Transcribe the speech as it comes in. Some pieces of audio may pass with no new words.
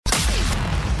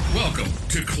Welcome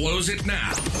to Close It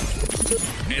Now,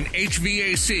 an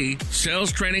HVAC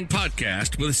sales training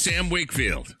podcast with Sam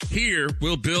Wakefield. Here,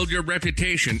 we'll build your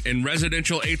reputation in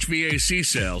residential HVAC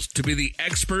sales to be the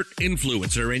expert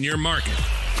influencer in your market.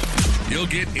 You'll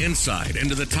get insight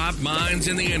into the top minds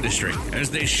in the industry as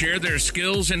they share their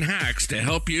skills and hacks to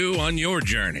help you on your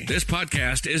journey. This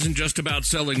podcast isn't just about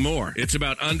selling more. It's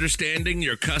about understanding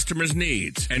your customers'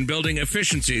 needs and building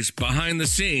efficiencies behind the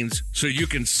scenes so you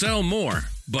can sell more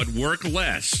but work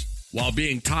less while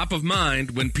being top of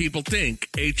mind when people think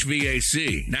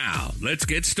HVAC. Now, let's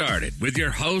get started with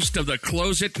your host of the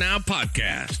Close It Now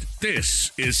podcast.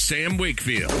 This is Sam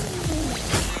Wakefield.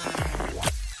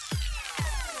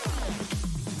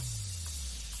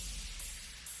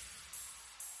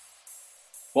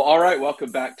 Well, all right,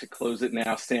 welcome back to Close It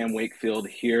Now. Sam Wakefield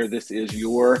here. This is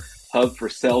your hub for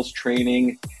sales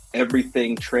training,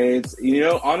 everything trades. You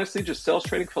know, honestly, just sales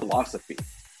training philosophy.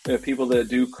 People that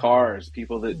do cars,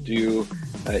 people that do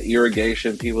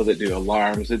irrigation, people that do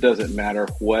alarms. It doesn't matter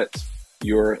what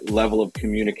your level of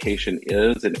communication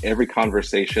is. In every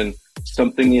conversation,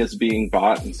 something is being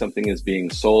bought and something is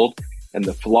being sold, and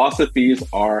the philosophies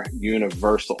are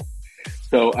universal.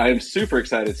 So I'm super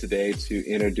excited today to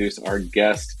introduce our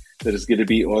guest that is going to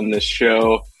be on this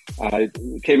show. I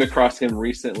came across him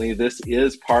recently. This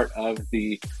is part of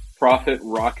the Profit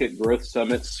Rocket Growth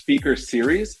Summit speaker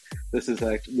series. This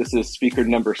is speaker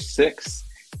number 6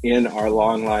 in our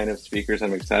long line of speakers.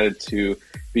 I'm excited to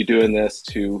be doing this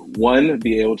to, one,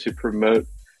 be able to promote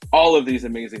all of these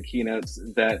amazing keynotes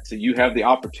that you have the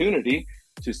opportunity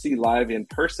to see live in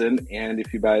person. And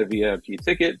if you buy a VIP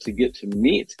ticket, to get to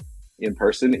meet in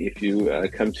person if you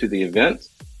come to the event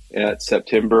at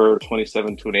September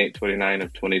 27, 28, 29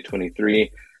 of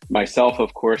 2023. Myself,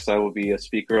 of course, I will be a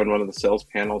speaker on one of the sales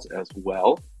panels as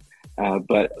well.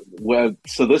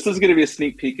 So this is going to be a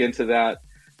sneak peek into that.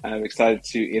 I'm excited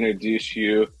to introduce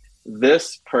you.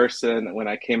 This person, when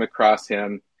I came across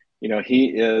him, you know, he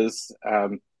is,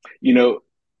 he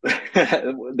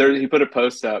put a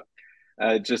post up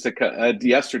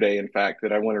yesterday, in fact,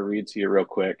 that I want to read to you real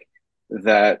quick.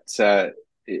 That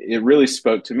it really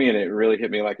spoke to me, and it really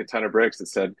hit me like a ton of bricks. It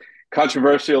said,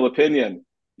 controversial opinion.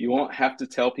 You won't have to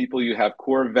tell people you have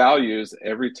core values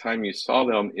every time you saw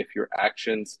them if your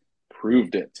actions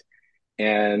proved it.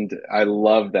 And I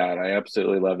love that. I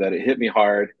absolutely love that. It hit me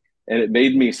hard, and it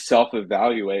made me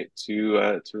self-evaluate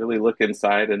to really look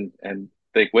inside and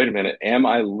think, wait a minute, am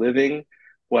I living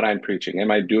what I'm preaching? Am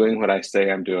I doing what I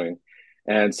say I'm doing?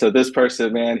 And so this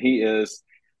person, man, he is...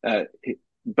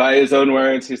 by his own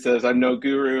words, he says, I'm no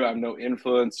guru, I'm no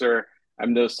influencer,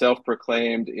 I'm no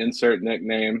self-proclaimed insert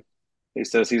nickname. He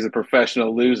says he's a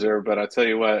professional loser, but I tell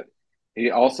you what,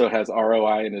 he also has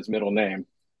ROI in his middle name.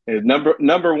 His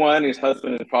number one, he's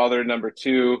husband and father. Number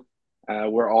 2,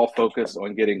 we're all focused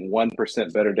on getting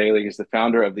 1% better daily. He's the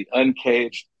founder of the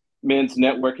Uncaged men's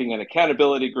networking and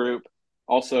accountability group,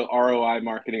 also ROI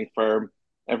marketing firm.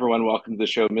 Everyone, welcome to the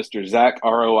show, Mr. Zack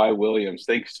ROI Williams.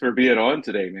 Thanks for being on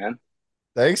today, man.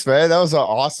 Thanks, man. That was an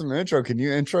awesome intro. Can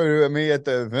you intro me at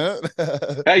the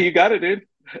event? Hey, you got it, dude.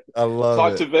 I love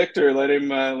Talk it. to Victor. Let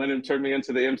him turn me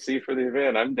into the MC for the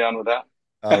event. I'm down with that.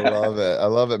 I love it. I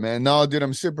love it, man. No, dude,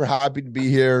 I'm super happy to be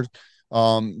here.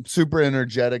 Super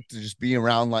energetic to just be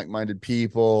around like-minded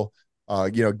people.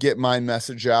 Get my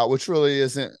message out, which really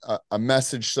isn't a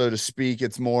message, so to speak.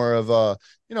 It's more of a,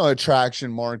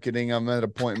 attraction marketing. I'm at a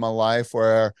point in my life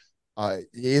where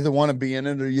you either want to be in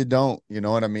it or you don't, you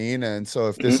know what I mean? And so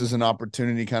if this is an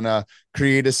opportunity, kind of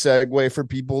create a segue for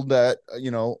people that,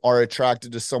 are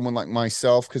attracted to someone like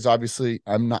myself, because obviously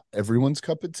I'm not everyone's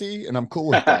cup of tea, and I'm cool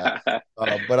with that.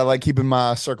 But I like keeping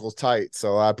my circles tight.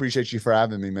 So I appreciate you for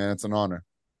having me, man. It's an honor.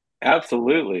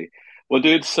 Absolutely. Well,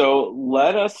 dude, so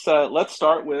let's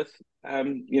start with,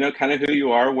 kind of who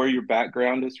you are, where your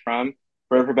background is from.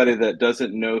 For everybody that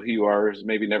doesn't know who you are, has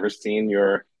maybe never seen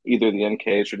either the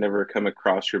Uncaged or never come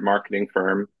across your marketing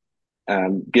firm.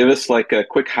 Give us like a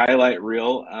quick highlight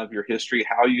reel of your history,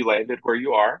 how you landed where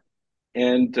you are.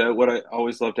 And what I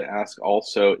always love to ask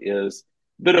also is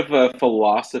a bit of a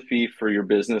philosophy for your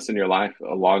business and your life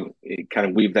kind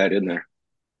of weave that in there.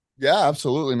 Yeah,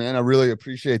 absolutely, man. I really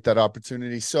appreciate that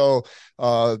opportunity. So,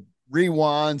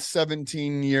 rewind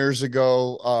 17 years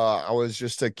ago, I was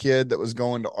just a kid that was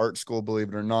going to art school, believe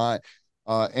it or not.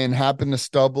 And happened to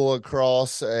stumble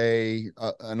across an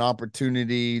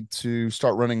opportunity to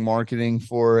start running marketing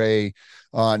for a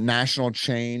national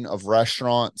chain of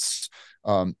restaurants.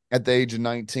 At the age of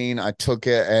 19, I took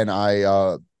it and I,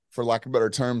 for lack of better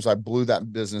terms, I blew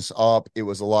that business up. It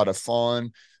was a lot of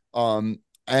fun.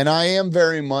 And I am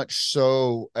very much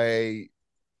so a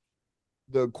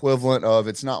the equivalent of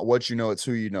it's not what you know, it's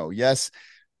who you know. Yes,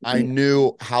 I Mhm.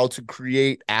 knew how to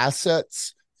create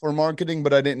assets for marketing,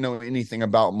 but I didn't know anything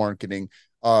about marketing,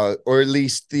 or at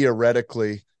least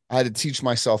theoretically. I had to teach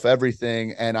myself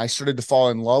everything, and I started to fall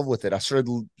in love with it. I started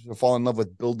to fall in love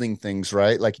with building things,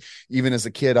 right? Like even as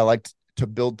a kid, I liked to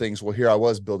build things. Well, here I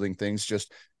was building things,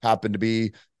 just happened to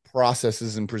be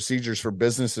processes and procedures for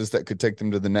businesses that could take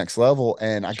them to the next level.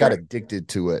 And I got Sure. addicted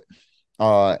to it,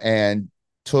 and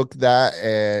took that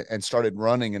and started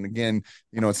running. And again,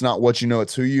 it's not what you know,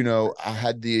 it's who you know. I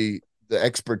had the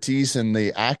expertise and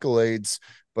the accolades,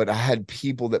 but I had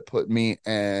people that put me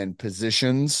in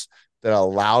positions that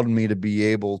allowed me to be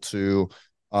able to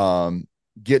um,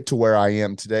 get to where I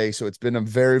am today. So it's been a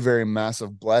very, very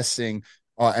massive blessing.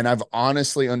 And I've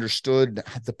honestly understood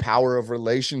the power of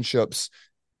relationships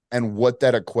and what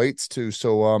that equates to.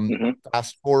 So Hmm.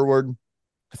 fast forward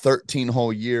 13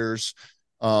 whole years.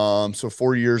 So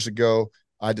 4 years ago,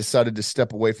 I decided to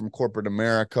step away from corporate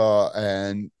America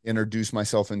and introduce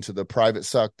myself into the private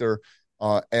sector.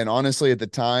 And honestly, at the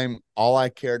time, all I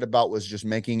cared about was just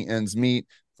making ends meet.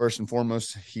 First and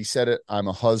foremost, he said it, I'm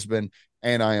a husband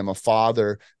and I am a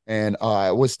father. And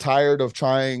I was tired of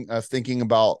thinking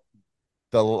about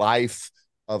the life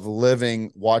of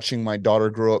living, watching my daughter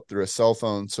grow up through a cell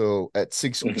phone. So at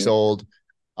 6 weeks Hmm. old,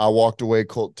 I walked away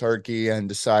cold turkey and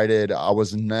decided I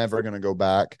was never going to go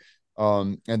back,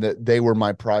 and that they were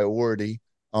my priority.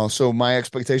 So my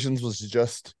expectations was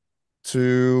just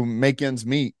to make ends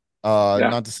meet. Yeah.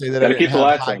 Not to say that I Got to didn't keep the have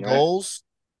lights high on, right? goals,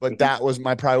 but Hmm. that was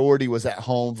my priority, was at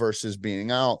home versus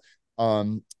being out.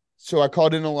 Um, so I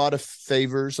called in a lot of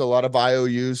favors, a lot of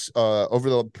IOUs. Over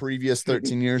the previous Hmm.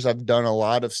 13 years, I've done a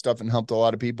lot of stuff and helped a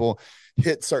lot of people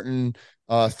hit certain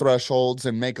thresholds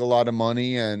and make a lot of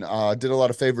money, and did a lot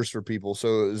of favors for people.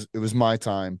 So it was my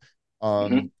time.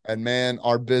 Hmm. And man,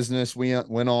 our business, we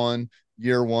went on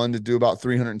year one to do about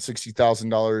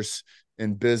 $360,000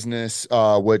 in business,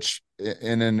 which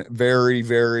in a very,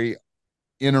 very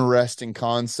interesting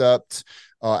concept.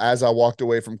 As I walked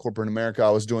away from corporate America, I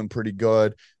was doing pretty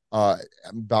good,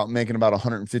 about making about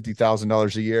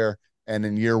 $150,000 a year. And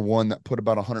in year one, that put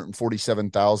about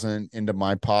 147,000 into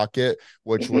my pocket,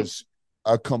 which Hmm. was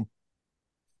a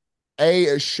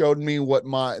it showed me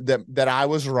that I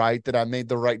was right, that I made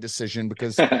the right decision,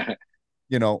 because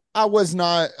I was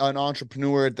not an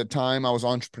entrepreneur at the time. I was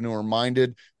entrepreneur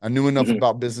minded. I knew enough Hmm.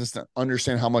 about business to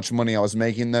understand how much money I was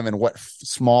making them and what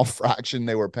small fraction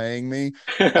they were paying me.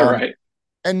 Um, Right.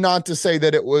 and not to say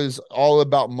that it was all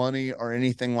about money or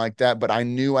anything like that, but I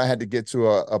knew I had to get to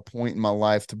a point in my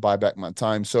life to buy back my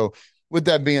time. So, with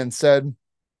that being said,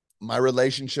 my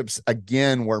relationships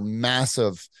again were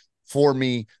massive for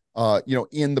me,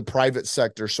 in the private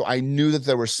sector. So I knew that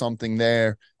there was something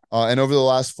there. And over the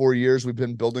last 4 years, we've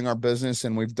been building our business,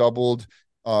 and we've doubled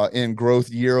in growth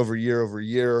year over year over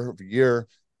year over year.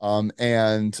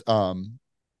 And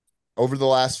over the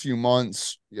last few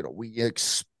months, we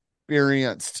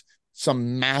experienced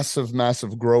some massive,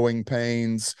 massive growing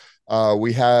pains.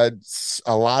 We had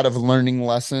a lot of learning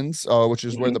lessons, which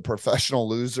is where Hmm. the professional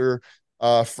loser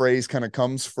phrase kind of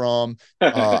comes from.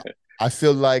 Uh, I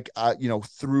feel like,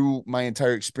 through my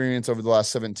entire experience over the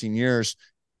last 17 years,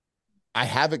 I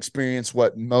have experienced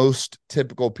what most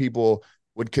typical people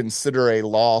would consider a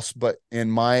loss, but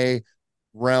in my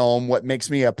realm, what makes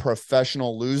me a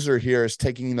professional loser here is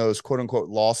taking those quote unquote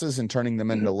losses and turning them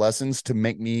Hmm. into lessons to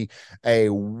make me a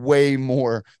way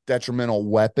more detrimental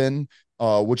weapon,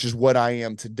 which is what I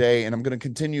am today. And I'm going to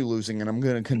continue losing, and I'm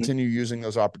going to Hmm. continue using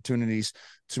those opportunities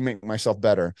to make myself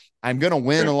better. I'm going to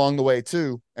win Sure. along the way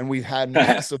too. And we've had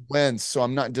massive wins, so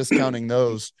I'm not discounting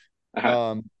those.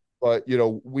 Uh-huh. Um, but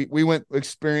we went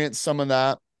experience some of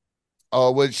that,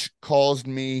 which caused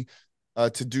me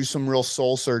to do some real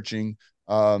soul searching.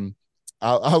 Um,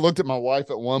 I looked at my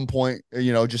wife at one point,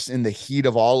 just in the heat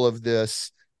of all of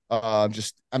this. I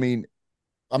mean,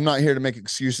 I'm not here to make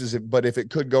excuses, but if it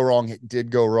could go wrong, it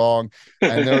did go wrong.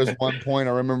 And there was one point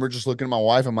I remember just looking at my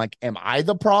wife. I'm like, am I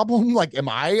the problem? Like, am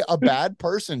I a bad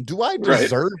person? Do I Right.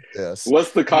 deserve this?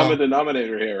 What's the common Um,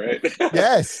 denominator here, right?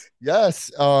 yes, yes.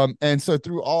 And so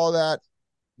through all that,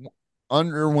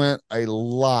 underwent a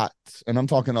lot, and I'm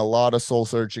talking a lot of soul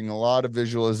searching, a lot of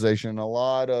visualization, a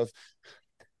lot of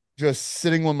just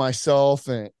sitting with myself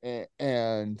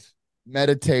and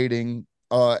meditating.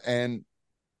 And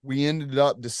we ended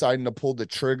up deciding to pull the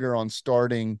trigger on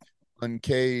starting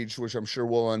Uncaged, which I'm sure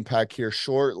we'll unpack here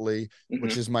shortly,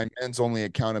 which Hmm. is my men's only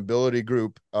accountability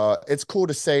group. It's cool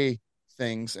to say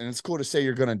things, and it's cool to say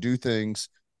you're going to do things,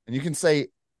 and you can say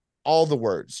all the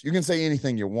words, you can say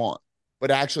anything you want.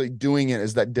 but actually doing it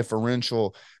is that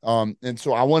differential. And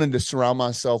so I wanted to surround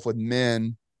myself with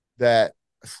men that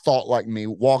thought like me,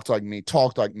 walked like me,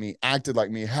 talked like me, acted like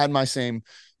me, had my same,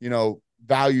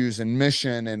 values and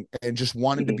mission, and just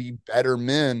wanted to Mhm. be better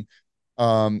men.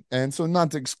 And so,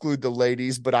 not to exclude the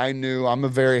ladies, but I knew I'm a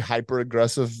very hyper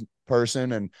aggressive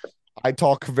person, and I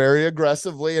talk very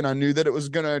aggressively, and I knew that it was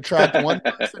going to attract one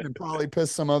person and probably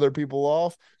piss some other people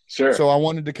off. Sure. So I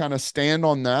wanted to kind of stand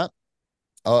on that,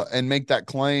 and make that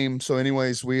claim. So,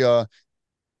 anyways, we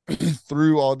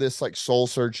through all this like soul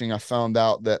searching, I found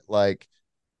out that like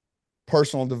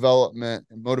personal development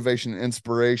and motivation and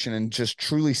inspiration and just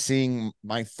truly seeing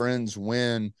my friends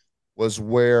win was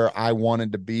where I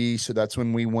wanted to be. So that's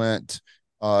when we went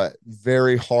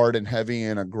very hard and heavy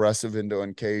and aggressive into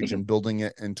Uncaged Mhm. and building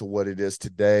it into what it is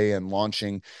today and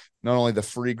launching not only the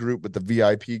free group, but the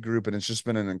VIP group. And it's just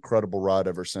been an incredible ride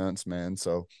ever since, man.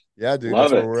 So yeah, dude,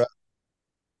 Love that's where it. we're at.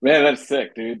 Man, that's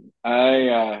sick, dude.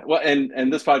 Well,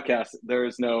 and this podcast, there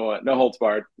is no holds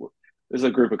barred. There's a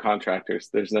group of contractors.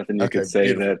 There's nothing you Okay, could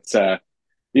say beautiful. that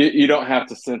you don't have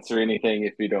to censor anything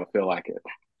if you don't feel like it.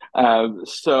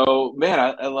 So, man,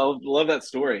 I love that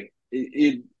story.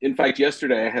 In fact,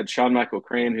 yesterday I had Sean Michael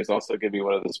Crane, who's also going to be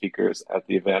one of the speakers at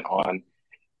the event, on,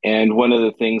 and one of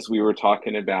the things we were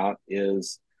talking about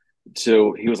is,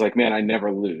 so he was like, man, I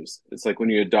never lose. It's like when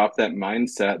you adopt that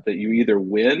mindset that you either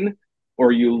win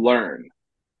or you learn.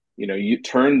 You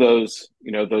turn those,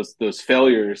 those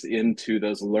failures into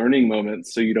those learning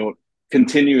moments so you don't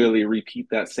continually repeat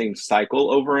that same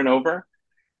cycle over and over.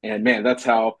 And man, that's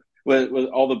how with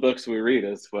all the books we read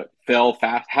is what fail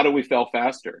fast. How do we fail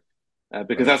faster?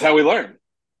 Because Right. that's how we learn.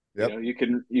 Yep. You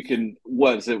can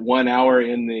what is it? 1 hour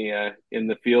in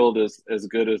the field is as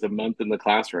good as a month in the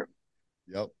classroom.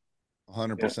 Yep. Yeah.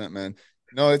 100%, man.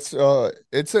 No, it's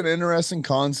an interesting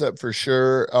concept for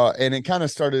sure. And it kind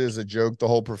of started as a joke, the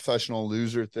whole professional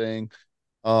loser thing.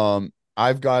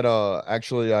 I've got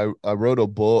actually I wrote a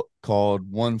book called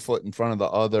One Foot in Front of the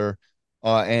Other.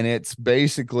 And it's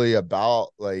basically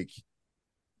about like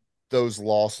those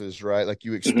losses, right? Like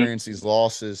you Mm-hmm. experience these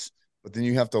losses, but then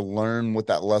you have to learn what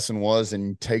that lesson was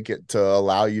and take it to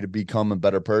allow you to become a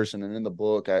better person. And in the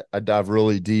book, I dive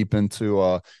really deep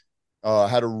into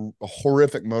had a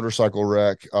horrific motorcycle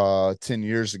wreck 10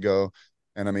 years ago.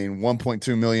 And I mean,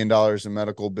 $1.2 million in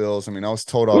medical bills. I mean, I was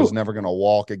told I was Whew. never going to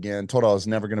walk again, told I was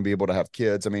never going to be able to have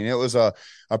kids. I mean, it was a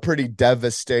pretty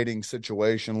devastating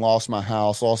situation. Lost my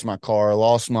house, lost my car,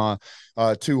 lost my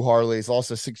two Harleys, lost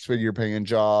a six-figure paying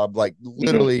job. Like Mm-hmm.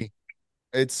 literally,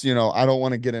 it's, I don't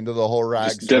want to get into the whole Just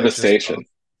rags to riches stuff. devastation.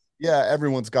 Yeah,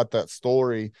 everyone's got that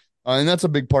story. And that's a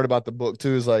big part about the book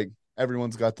too, is like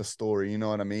everyone's got the story, you know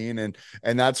what I mean? And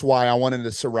that's why I wanted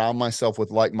to surround myself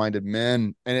with like-minded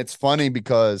men. And it's funny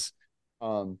because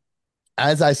um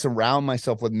as I surround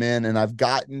myself with men and I've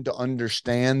gotten to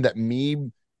understand that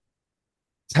me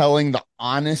telling the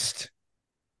honest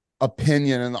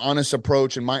opinion and the honest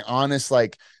approach and my honest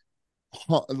like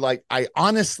I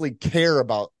honestly care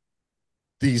about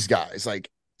these guys, like,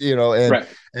 Right.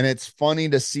 and it's funny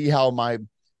to see how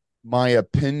my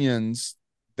opinions,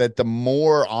 that the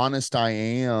more honest I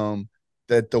am,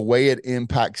 that the way it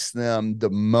impacts them the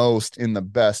most in the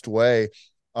best way,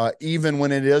 even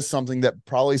when it is something that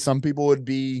probably some people would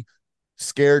be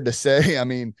scared to say. I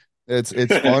mean,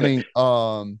 it's funny.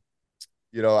 I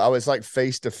was like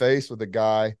face to face with a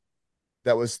guy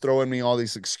that was throwing me all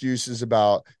these excuses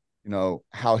about,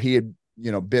 how he had,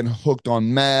 been hooked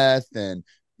on meth and,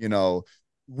 you know,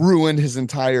 ruined his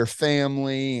entire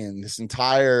family and this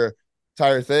entire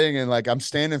thing. And like I'm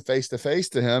standing face to face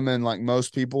to him, and like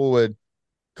most people would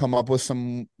come up with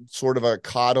some sort of a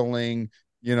coddling,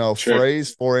 Sure.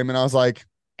 phrase for him. And I was like,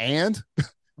 and I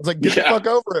was like, get the Yeah. fuck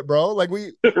over it, bro. Like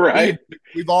we Right.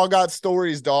 we've all got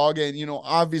stories, dog. And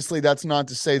obviously that's not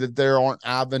to say that there aren't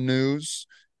avenues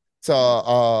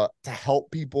to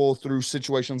help people through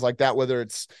situations like that, whether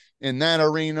it's in that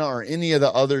arena or any of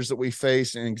the others that we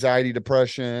face, anxiety,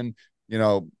 depression, you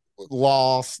know,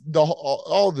 loss,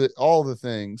 all the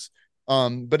things.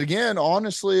 But again,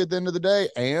 honestly, at the end of the day,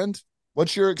 and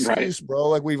what's your Right. excuse, bro?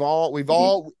 Like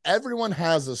Mm-hmm. everyone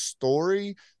has a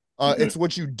story. Mm-hmm. It's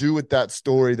what you do with that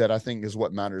story that I think is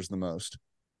what matters the most.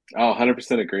 Oh,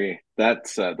 100% agree.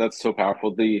 That's so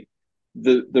powerful. The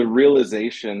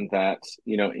realization that,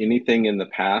 anything in the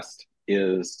past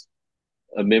is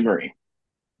a memory.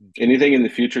 Anything in the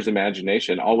future is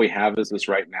imagination. All we have is this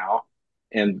right now.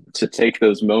 And to take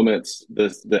those moments,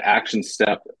 the action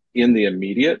step in the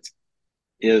immediate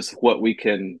is what we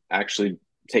can actually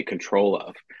take control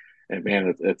of. And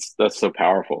man, it's that's so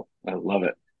powerful. I love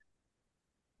it.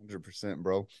 100%,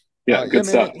 bro. Yeah, Yeah, good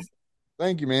man. stuff.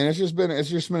 Thank you, man. It's just been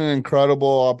an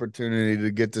incredible opportunity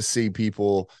to get to see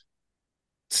people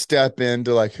step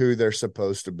into like who they're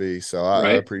supposed to be. So I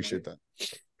Right? appreciate that.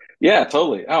 Yeah,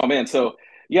 totally. Oh man, so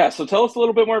yeah, so tell us a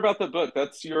little bit more about the book.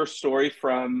 That's your story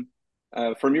from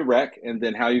your wreck, and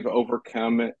then how you've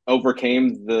overcame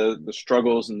the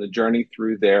struggles and the journey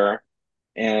through there,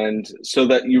 and so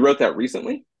that you wrote that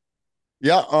recently.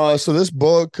 Yeah, so this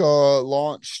book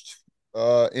launched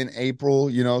in April,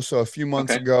 so a few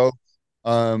months Okay. ago.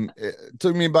 It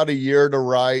took me about a year to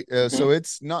write. So Hmm.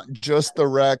 it's not just the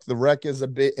wreck. The wreck is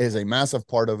a massive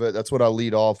part of it. That's what I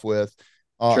lead off with.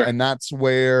 Sure. And that's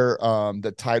where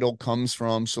the title comes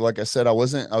from. So like I said, I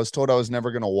was told I was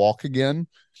never going to walk again.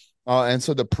 And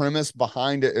so the premise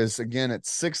behind it is, again,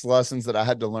 it's 6 lessons that I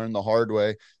had to learn the hard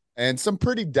way, and some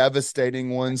pretty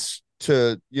devastating ones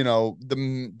to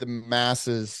the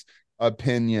masses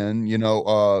opinion.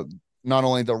 Not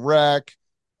only the wreck,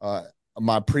 uh,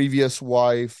 my previous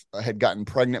wife had gotten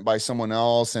pregnant by someone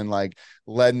else and like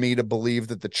led me to believe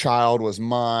that the child was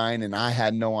mine, and I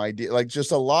had no idea. Like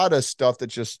just a lot of stuff that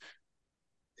just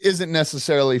isn't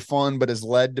necessarily fun, but has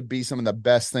led to be some of the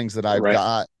best things that I've Right.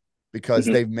 got because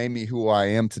Hmm. they've made me who I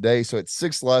am today. So it's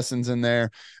 6 lessons in there.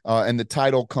 And the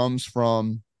title comes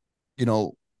from,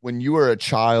 when you were a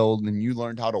child and you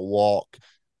learned how to walk,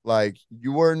 like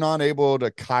you were not able to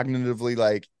cognitively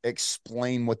like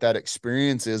explain what that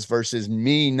experience is versus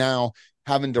me now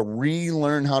having to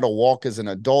relearn how to walk as an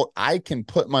adult. I can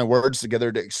put my words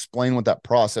together to explain what that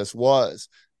process was.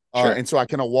 Sure. And so I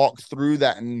kind of walk through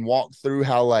that and walk through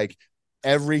how like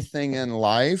everything in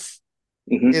life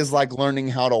Hmm. is like learning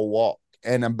how to walk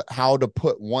and how to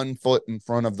put one foot in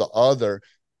front of the other.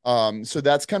 So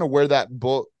that's kind of where that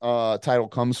book title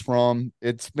comes from.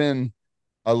 It's been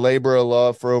a labor of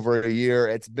love for over a year.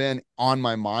 It's been on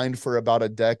my mind for about a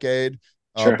decade.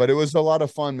 Sure. But it was a lot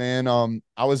of fun, man.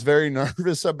 I was very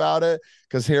nervous about it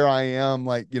because here I am,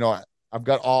 like, I've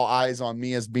got all eyes on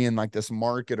me as being like this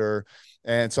marketer.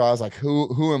 And so I was like,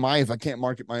 who am I if I can't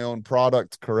market my own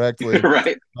product correctly?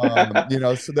 Right.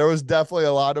 So there was definitely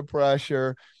a lot of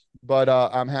pressure, but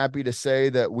I'm happy to say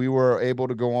that we were able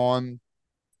to go on.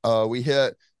 We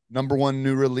hit number one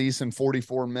new release in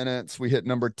 44 minutes. We hit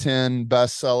number 10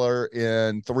 bestseller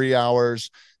in 3 hours,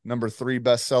 number three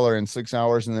bestseller in 6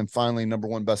 hours, and then finally number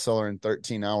one bestseller in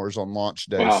 13 hours on launch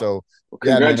day. Wow. So Well,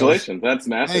 yeah, man, it was, congratulations. That's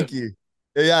massive. thank you.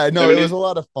 Yeah, no, Maybe it I was need a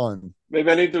lot of fun.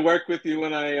 maybe I need to work with you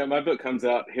when I my book comes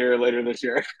out here later this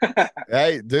year.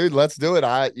 Hey, dude, let's do it.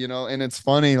 And it's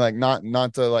funny, like not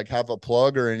to like have a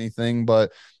plug or anything,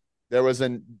 but there was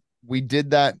we did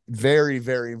that very,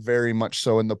 very, very much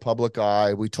so in the public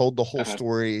eye. We told the whole Uh-huh.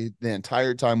 story the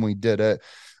entire time we did it.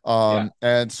 Yeah.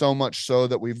 And so much so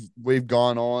that we've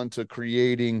gone on to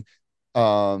creating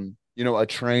a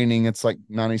training. It's like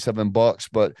 $97,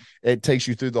 but it takes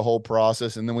you through the whole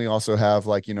process. And then we also have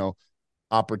like,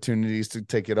 opportunities to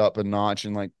take it up a notch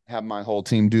and like have my whole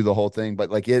team do the whole thing. But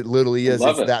like it literally I is,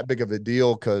 love it's it. that big of a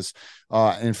deal because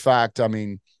in fact, I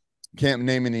mean, can't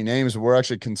name any names, but we're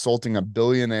actually consulting a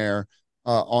billionaire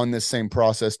on this same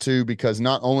process too, because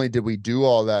not only did we do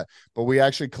all that, but we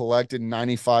actually collected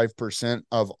 95%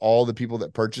 of all the people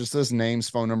that purchased this, names,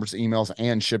 phone numbers, emails,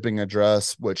 and shipping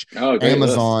address, which Oh, great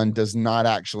list. Amazon does not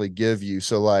actually give you.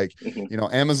 So like, Hmm.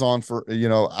 Amazon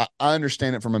I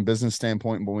understand it from a business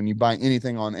standpoint, but when you buy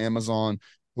anything on Amazon,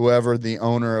 whoever the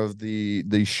owner of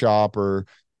the shop or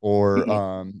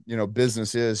Hmm.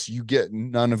 business is, you get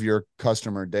none of your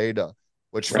customer data,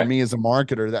 which for Right. me as a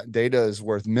marketer, that data is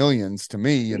worth millions to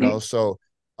me, Hmm. so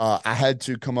I had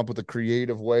to come up with a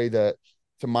creative way that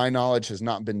to my knowledge has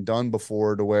not been done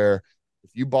before, to where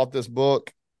if you bought this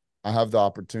book, I have the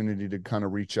opportunity to kind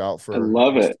of reach out I for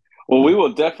love just it. Well, we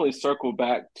will definitely circle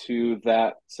back to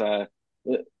that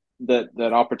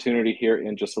opportunity here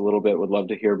in just a little bit. Would love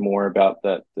to hear more about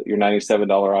that your $97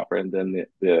 offer and then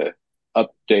the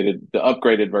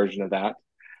upgraded version of that.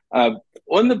 Uh,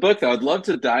 on the book, though, I'd love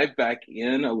to dive back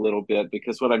in a little bit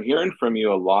because what I'm hearing from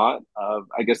you a lot of,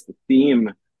 I guess, the theme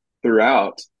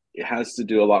throughout, it has to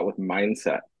do a lot with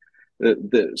mindset.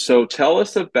 So tell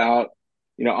us about,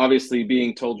 obviously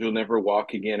being told you'll never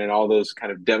walk again and all those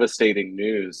kind of devastating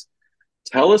news.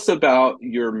 Tell us about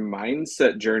your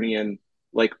mindset journey and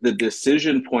like the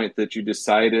decision point that you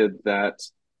decided that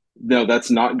no,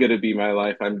 that's not going to be my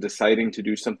life. I'm deciding to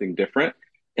do something different,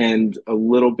 and a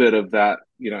little bit of that,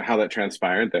 how that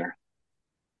transpired there.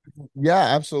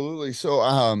 yeah, absolutely. So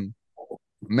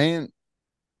man,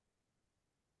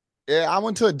 yeah, I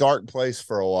went to a dark place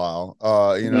for a while,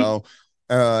 Hmm.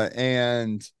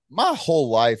 and my whole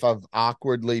life I've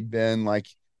awkwardly been like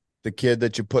the kid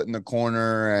that you put in the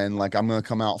corner and like, I'm going to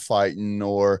come out fighting,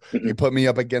 or Mhm. you put me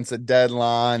up against a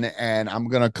deadline and I'm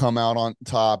going to come out on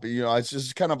top. It's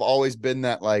just kind of always been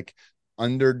that like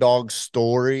underdog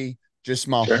story, just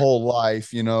my Sure. whole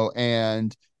life,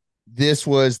 and this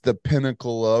was the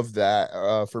pinnacle of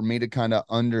that, for me to kind of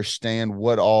understand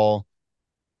what all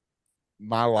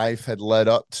my life had led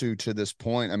up to this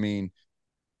point. I mean,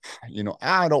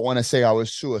 I don't want to say I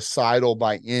was suicidal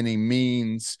by any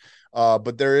means,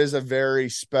 but there is a very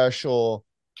special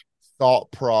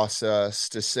thought process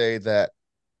to say that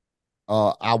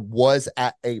I was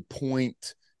at a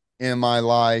point in my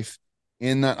life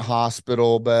in that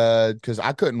hospital bed because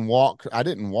I couldn't walk. I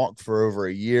didn't walk for over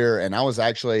a year, and I was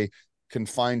actually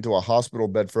confined to a hospital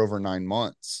bed for over 9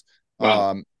 months.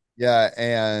 Wow. Yeah,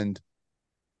 and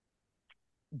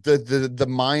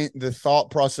the thought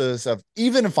process of,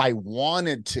 even if I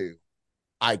wanted to,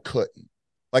 I couldn't.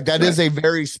 Like, that Right. is a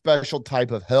very special type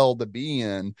of hell to be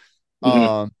in. Hmm.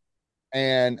 Um,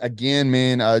 and again,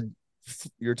 man,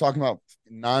 you're talking about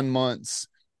 9 months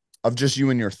of just you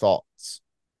and your thoughts.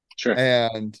 Sure.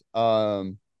 And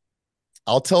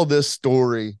I'll tell this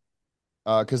story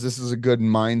because this is a good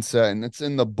mindset, and it's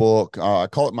in the book. I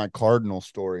call it my Cardinal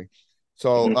story.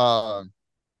 So Hmm.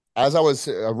 as I was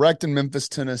wrecked in Memphis,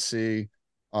 Tennessee,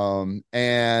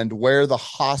 and where the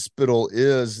hospital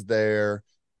is there,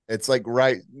 it's like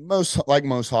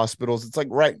most hospitals, it's like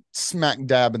right smack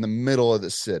dab in the middle of the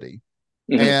city.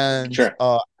 Hmm. And Sure.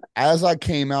 as I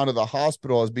came out of the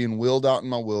hospital, I was being wheeled out in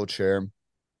my wheelchair.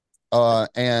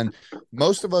 And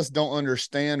most of us don't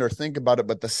understand or think about it,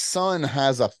 but the sun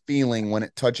has a feeling when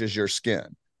it touches your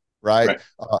skin, right? Right.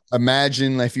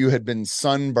 Imagine if you had been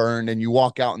sunburned and you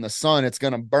walk out in the sun, it's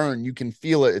going to burn. You can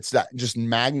feel it. It's that just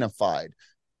magnified.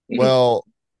 Hmm. Well,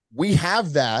 we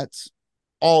have that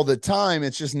all the time.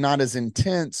 It's just not as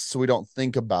intense, so we don't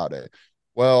think about it.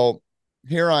 Well,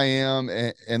 here I am,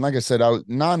 and like I said, I was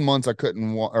 9 months. I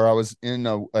couldn't, or I was in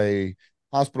a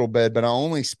hospital bed, but I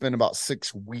only spent about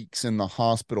 6 weeks in the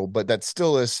hospital. But that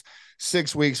still is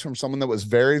 6 weeks from someone that was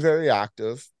very, very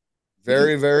active, Hmm.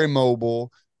 very, very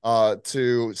mobile,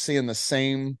 to seeing the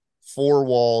same four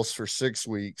walls for 6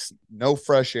 weeks, no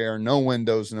fresh air, no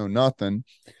windows, no nothing.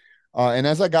 And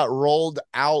as I got rolled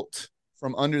out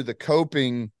from under the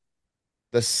coping,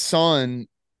 the sun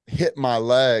hit my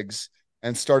legs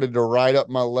and started to ride up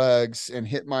my legs and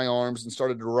hit my arms and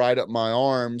started to ride up my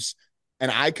arms.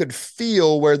 And I could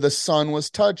feel where the sun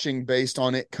was touching based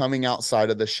on it coming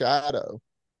outside of the shadow.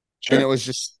 And it Sure. was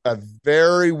just a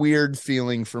very weird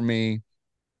feeling for me.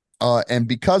 And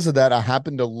because of that, I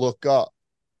happened to look up.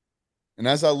 And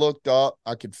as I looked up,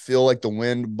 I could feel like the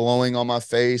wind blowing on my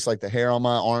face, like the hair on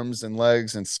my arms and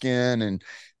legs and skin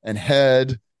and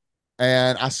head.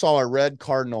 And I saw a red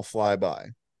cardinal fly by.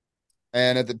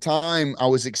 And at the time, I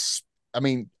was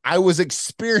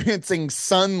experiencing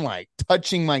sunlight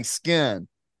touching my skin.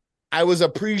 I was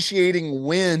appreciating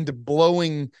wind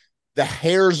blowing the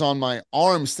hairs on my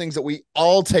arms, things that we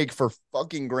all take for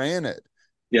fucking granted.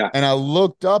 Yeah. And I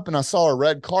looked up and I saw a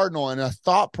red cardinal, and a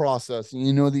thought process.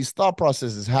 And these thought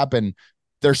processes happen.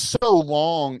 They're so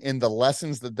long in the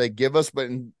lessons that they give us, but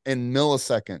in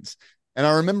milliseconds. And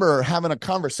I remember having a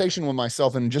conversation with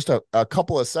myself in just a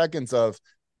couple of seconds of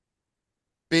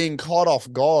being caught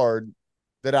off guard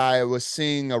that I was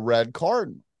seeing a red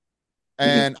cardinal. Hmm.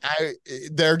 And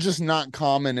they're just not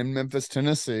common in Memphis,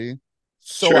 Tennessee.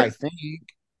 So I Sure.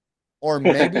 think, or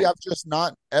maybe I've just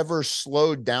not ever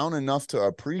slowed down enough to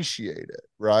appreciate it.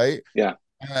 Right. Yeah.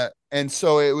 And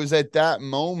so it was at that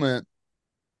moment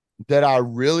that I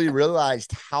really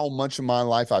realized how much of my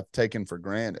life I've taken for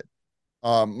granted.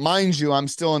 Mind you, I'm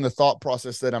still in the thought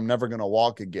process that I'm never going to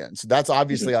walk again. So that's Hmm.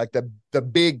 obviously like the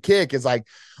big kick is like,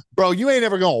 bro, you ain't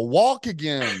ever going to walk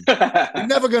again. You're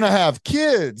never going to have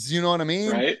kids. You know what I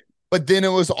mean? Right. But then it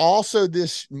was also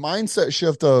this mindset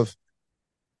shift of,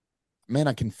 man,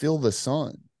 I can feel the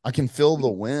sun. I can feel the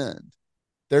Hmm. wind.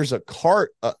 There's a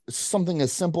cart, something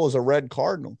as simple as a red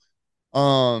cardinal.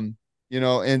 Um,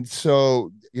 and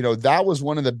so, that was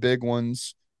one of the big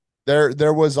ones.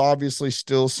 There was obviously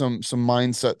still some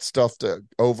mindset stuff to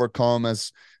overcome,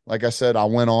 as like I said, I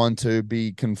went on to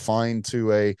be confined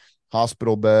to a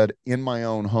hospital bed in my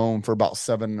own home for about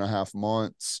 7.5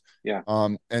 months, Yeah.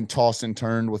 and tossed and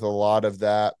turned with a lot of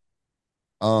that.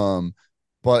 Um,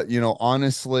 but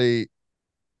honestly,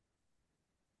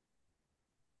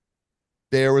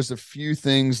 there was a few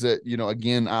things that,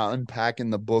 again, I unpack in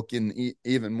the book in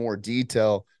even more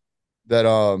detail, that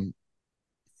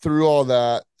through all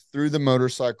that, through the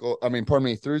motorcycle, pardon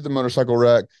me, through the motorcycle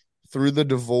wreck, through the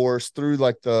divorce, through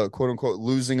like the quote unquote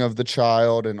losing of the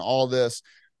child and all this,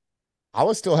 I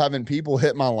was still having people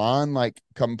hit my line, like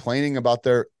complaining about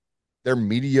their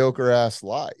mediocre ass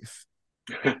life,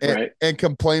 Right. and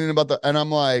complaining about and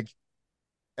I'm like,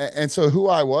 and so who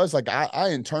I was, like, I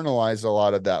internalized a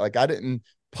lot of that. Like, I didn't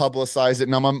publicize it.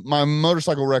 Now my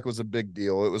motorcycle wreck was a big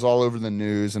deal. It was all over the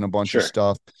news and a bunch of Sure.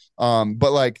 stuff.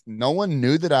 But like no one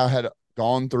knew that I had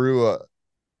gone through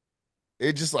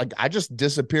it just like I just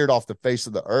disappeared off the face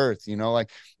of the earth,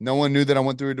 like no one knew that I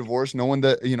went through a divorce, no one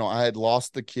that, I had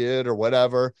lost the kid or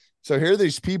whatever. So here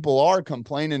these people are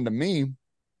complaining to me,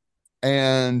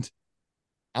 and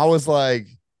I was like,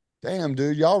 damn,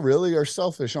 dude, y'all really are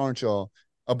selfish, aren't y'all?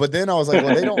 But then I was like,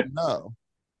 well, they don't know.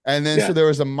 And then so Yeah. there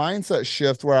was a mindset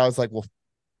shift where I was like, well,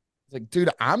 like, dude,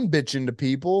 I'm bitching to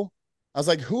people. I was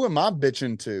like, who am I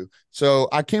bitching to? So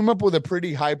I came up with a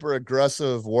pretty hyper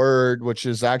aggressive word, which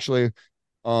is actually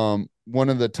one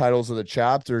of the titles of the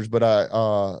chapters, but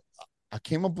I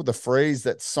came up with a phrase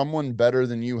that someone better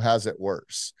than you has it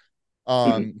worse.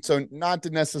 Mhm. So not to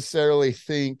necessarily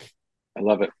think I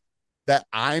love it. that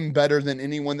I'm better than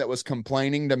anyone that was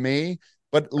complaining to me.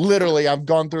 But literally, I've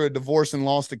gone through a divorce and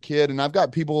lost a kid, and I've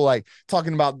got people like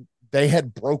talking about they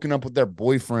had broken up with their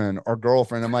boyfriend or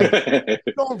girlfriend. I'm like,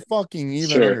 you don't fucking even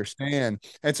Sure. understand.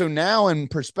 And so now, in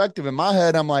perspective, in my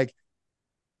head, I'm like,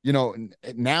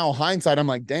 now hindsight, I'm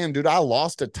like, damn, dude, I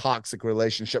lost a toxic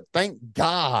relationship. Thank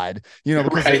God,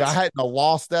 because if I Right. hadn't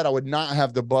lost that, I would not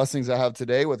have the blessings I have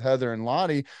today with Heather and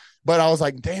Lottie. But I was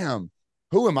like, damn,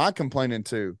 who am I complaining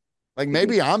to? Like Mhm.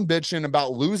 maybe I'm bitching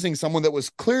about losing someone that was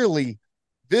clearly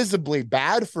visibly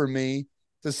bad for me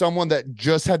to someone that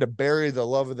just had to bury the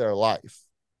love of their life.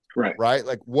 Right. Right.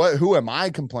 Like who am I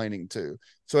complaining to?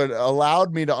 So it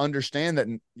allowed me to understand that,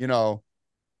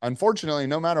 unfortunately,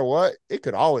 no matter what, it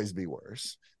could always be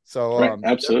worse. So Right.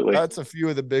 Absolutely. that's a few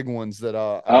of the big ones that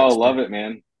I Oh, love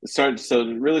experienced. it,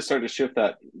 man. Really start to shift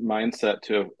that mindset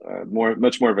to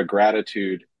much more of a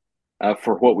gratitude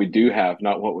for what we do have,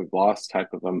 not what we've lost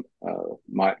type of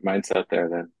mindset there.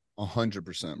 Then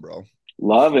 100%, bro.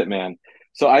 love it, man.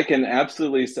 So I can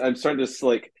absolutely, I'm starting to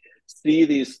like see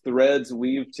these threads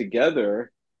weave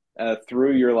together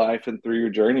through your life and through your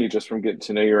journey just from getting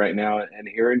to know you right now and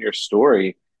hearing your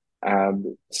story.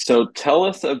 So tell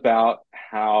us about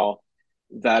how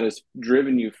that has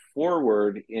driven you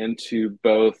forward into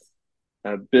both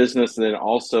business and then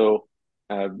also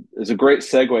is a great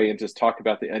segue into just talk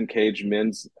about the Uncaged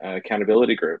Men's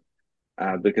Accountability Group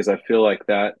because I feel like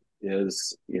that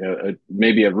is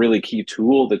maybe a really key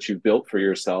tool that you've built for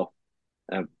yourself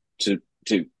uh, to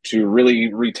to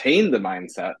really retain the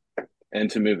mindset and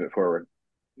to move it forward.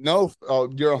 No,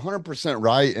 you're 100%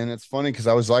 right. And it's funny because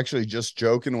I was actually just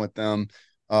joking with them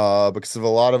because of a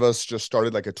lot of us just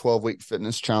started like a 12-week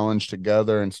fitness challenge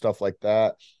together and stuff like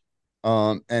that.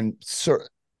 And so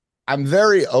I'm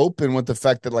very open with the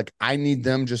fact that like I need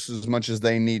them just as much as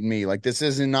they need me. Like this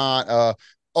is not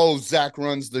oh, Zach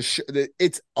runs the show.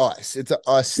 It's us. It's a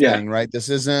us Yeah. thing, right? This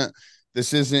isn't,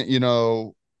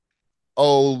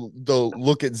 oh, the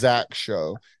look at Zach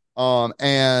show.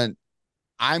 And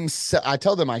I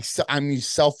tell them I'm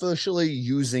selfishly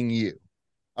using you.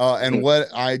 And Mhm. what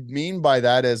I mean by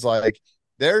that is like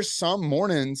there's some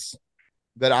mornings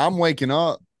that I'm waking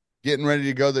up getting ready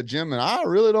to go to the gym and I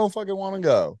really don't fucking want to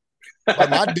go. Like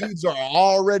my dudes are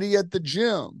already at the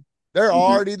gym. They're Mhm.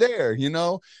 already there,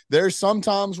 There's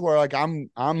sometimes where like I'm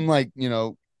like,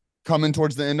 coming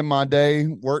towards the end of my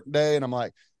work day, and I'm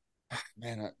like,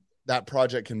 man, that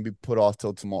project can be put off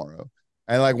till tomorrow.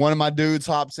 And like one of my dudes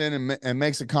hops in and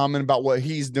makes a comment about what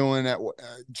he's doing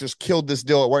just killed this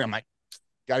deal at work. I'm like,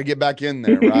 got to get back in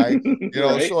there, right?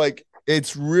 Right. So like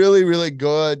it's really, really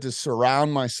good to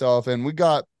surround myself. And we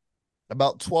got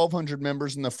about 1,200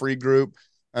 members in the free group,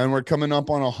 and we're coming up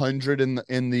on 100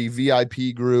 in the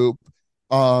VIP group.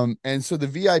 And so the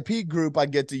VIP group, I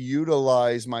get to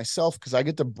utilize myself because I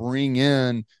get to bring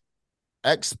in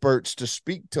experts to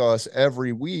speak to us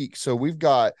every week. So we've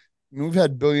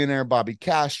had billionaire Bobby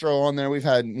Castro on there. We've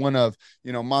had one of,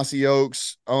 Mossy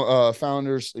Oaks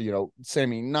founders,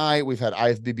 Sammy Knight. We've had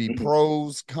IFBB Mhm.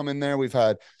 pros come in there. We've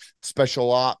had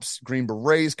special ops Green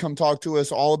Berets come talk to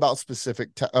us all about specific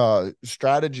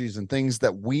strategies and things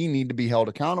that we need to be held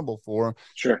accountable for,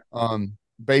 Sure.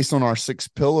 based on our 6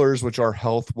 pillars, which are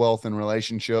health, wealth, and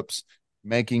relationships,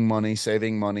 making money,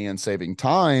 and saving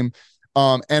time.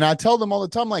 And I tell them all the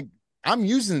time, like, I'm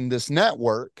using this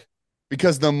network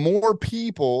because the more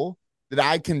people that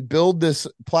I can build this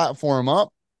platform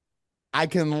up, I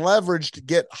can leverage to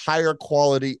get higher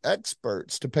quality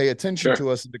experts to pay attention Sure. to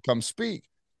us and to come speak.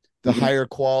 The Mhm. higher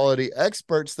quality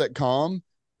experts that come,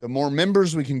 the more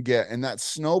members we can get, and that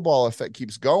snowball effect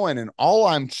keeps going. And all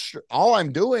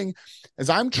I'm doing is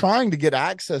I'm trying to get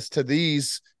access to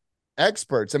these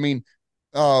experts. I mean,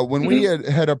 when we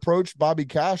had approached Bobby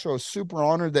Cash, I was super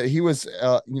honored that he was,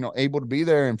 able to be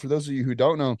there. And for those of you who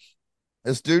don't know,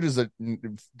 this dude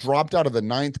dropped out of the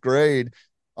ninth grade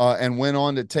and went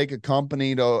on to take a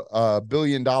company to a $1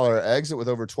 billion exit with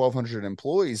over 1,200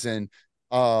 employees. And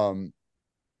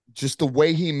just the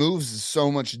way he moves is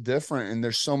so much different, and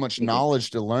there's so much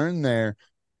knowledge to learn there.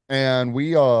 And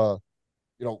we were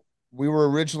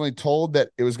originally told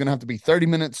that it was going to have to be 30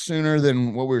 minutes sooner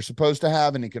than what we were supposed to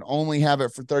have, and he could only have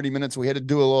it for 30 minutes. We had to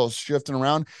do a little shifting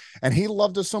around, and he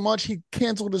loved us so much, he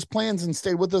canceled his plans and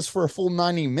stayed with us for a full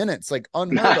 90 minutes, like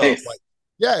unheard of. Like,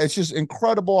 yeah, it's just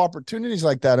incredible opportunities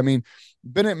like that. I mean,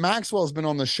 Bennett Maxwell has been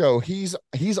on the show. He's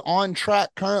on track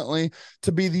currently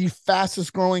to be the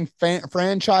fastest growing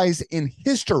franchise in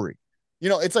history.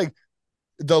 It's like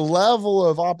the level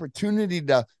of opportunity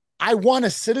I want to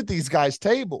sit at these guys'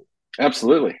 table.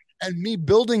 Absolutely. And me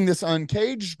building this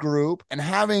Uncaged group and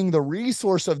having the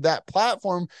resource of that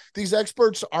platform, these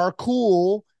experts are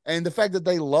cool. And the fact that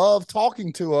they love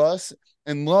talking to us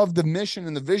and love the mission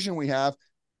and the vision we have,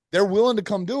 they're willing to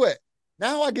come do it.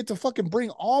 Now I get to fucking bring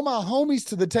all my homies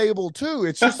to the table too.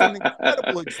 It's just an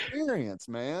incredible experience,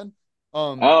 man.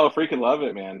 Freaking love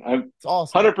it, man. It's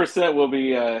awesome. 100% will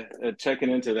be checking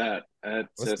into that.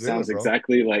 It sounds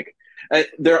exactly like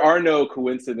there are no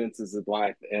coincidences in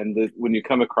life. And when you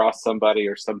come across somebody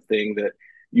or something that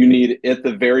you need at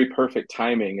the very perfect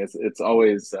timing, it's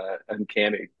always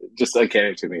uncanny, just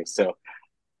uncanny to me. So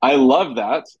I love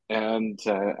that. And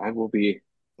I will be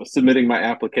submitting my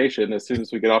application as soon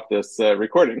as we get off this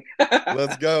recording.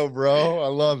 Let's go, bro. I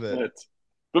love it.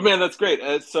 But man, that's great.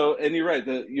 And you're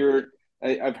right.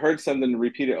 I've heard something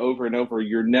repeated over and over.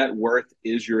 Your net worth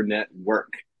is your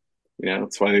network.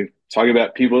 That's why they talk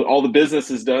about people. All the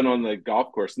business is done on the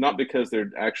golf course, not because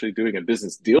they're actually doing a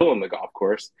business deal on the golf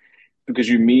course, because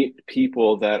you meet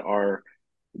people that are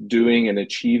doing and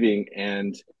achieving,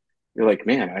 and you're like,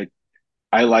 man,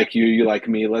 I like you, you like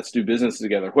me. Let's do business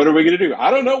together. What are we going to do?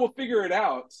 I don't know. We'll figure it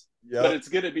out. Yep. But it's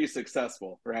going to be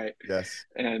successful, right? Yes.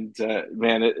 And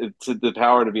man, it's the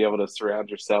power to be able to surround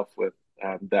yourself with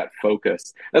that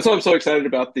focus. That's why I'm so excited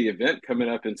about the event coming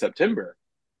up in September.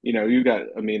 You got,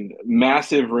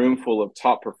 massive room full of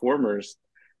top performers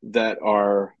that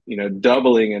are,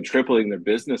 doubling and tripling their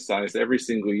business size every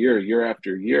single year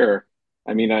after year.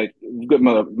 My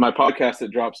podcast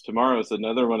that drops tomorrow is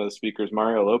another one of the speakers,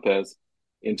 Mario Lopez.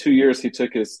 In 2 years, he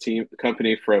took his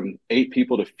company from 8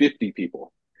 people to 50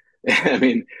 people.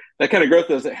 That kind of growth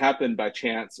doesn't happen by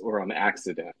chance or on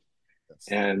accident. Yes.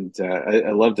 And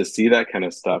I love to see that kind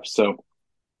of stuff. So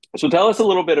tell us a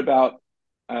little bit about,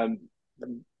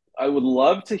 I would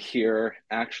love to hear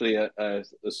actually a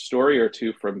story or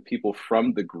two from people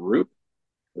from the group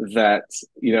that,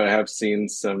 have seen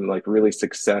some like really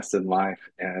success in life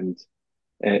and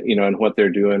what they're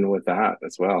doing with that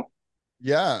as well.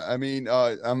 Yeah.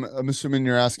 I'm assuming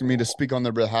you're asking me to speak on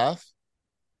their behalf.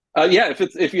 Yeah.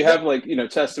 If you have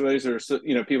testimonies or,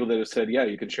 people that have said, yeah,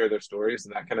 you can share their stories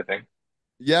and that kind of thing.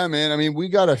 Yeah, man. We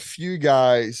got a few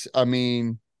guys. For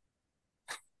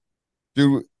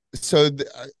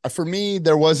me,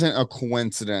 there wasn't a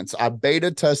coincidence. I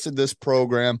beta tested this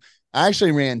program. I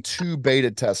actually ran 2 beta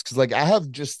tests because I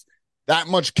have just that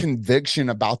much conviction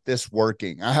about this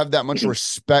working. I have that much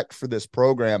respect for this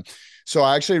program. So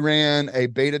I actually ran a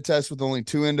beta test with only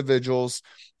 2 individuals,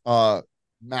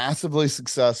 massively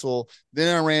successful.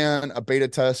 Then I ran a beta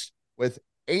test with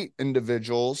 8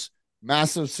 individuals,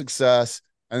 massive success.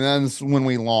 And then this is when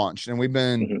we launched, and we've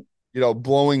been,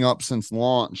 blowing up since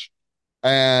launch.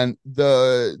 And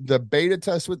the beta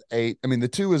test with 8, the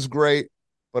 2 is great,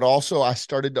 but also I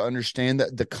started to understand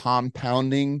that the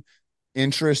compounding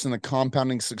interest and the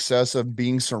compounding success of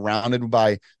being surrounded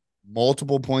by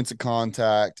multiple points of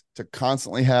contact, to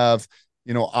constantly have,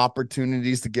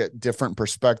 opportunities to get different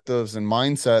perspectives and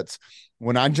mindsets.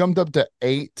 When I jumped up to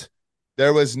 8,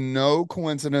 there was no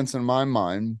coincidence in my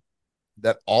mind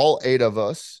that all 8 of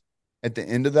us at the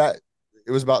end of that,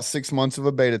 it was about 6 months of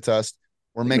a beta test,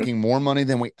 we're making more money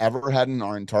than we ever had in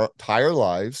our entire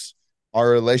lives. Our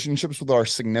relationships with our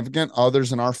significant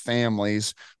others and our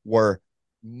families were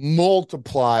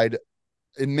multiplied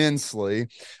immensely.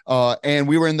 And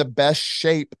we were in the best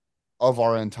shape of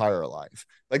our entire life.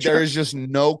 There is just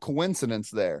no coincidence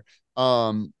there.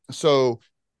 So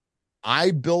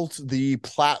I built the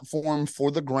platform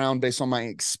for the ground based on my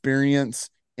experience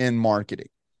in marketing.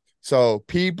 So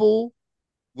people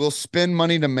will spend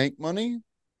money to make money.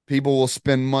 People will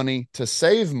spend money to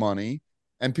save money,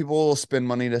 and people will spend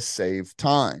money to save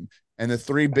time. And the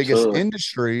three biggest Absolutely.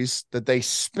 industries that they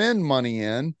spend money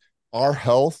in are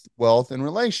health, wealth, and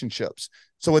relationships.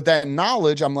 So with that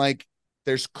knowledge, I'm like,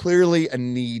 there's clearly a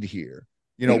need here.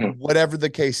 Hmm. Whatever the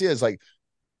case is, like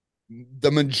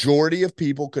the majority of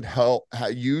people could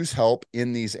use help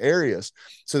in these areas.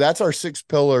 So that's our 6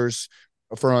 pillars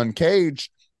for Uncaged.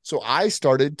 So I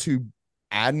started to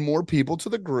add more people to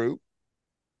the group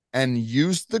and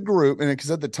use the group. And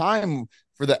because at the time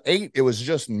for the 8, it was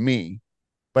just me,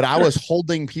 but I Sure. was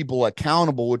holding people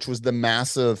accountable, which was the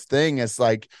massive thing. It's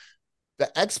like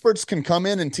the experts can come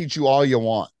in and teach you all you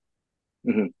want.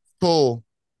 Hmm. Cool.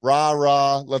 Rah,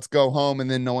 rah, let's go home. And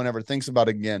then no one ever thinks about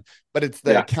it again. But it's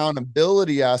the Yeah.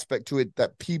 accountability aspect to it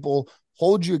that people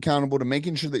hold you accountable to,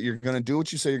 making sure that you're going to do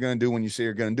what you say you're going to do when you say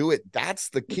you're going to do it. That's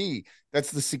the key. That's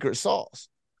the secret sauce.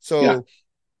 Yeah.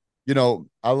 So,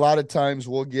 a lot of times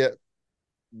we'll get,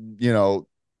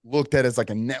 looked at as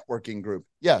like a networking group.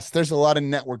 Yes, there's a lot of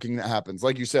networking that happens.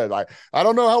 Like you said, I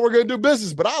don't know how we're going to do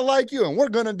business, but I like you and we're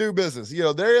going to do business.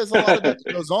 There is a lot of that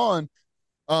goes on.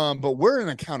 But we're an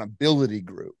accountability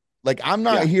group. Like, I'm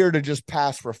not Yeah. here to just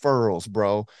pass referrals,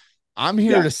 bro. I'm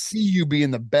here Yeah. to see you be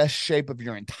in the best shape of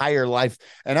your entire life.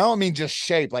 And I don't mean just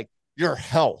shape, like your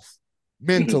health, Hmm.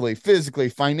 mentally, physically,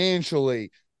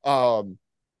 financially,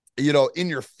 in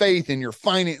your faith, in your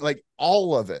finance, like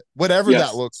all of it, whatever that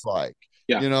Yes. looks like,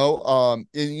 Yeah.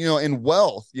 in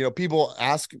wealth, people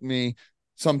ask me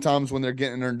sometimes when they're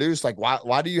getting introduced, like,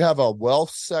 why do you have a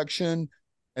wealth section?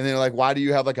 And they're like, why do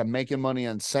you have like a making money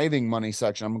and saving money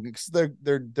section? I'm like,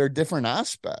 they're different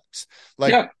aspects.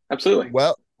 Like, Yeah. Absolutely.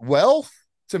 wealth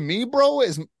to me, bro,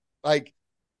 is like,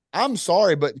 I'm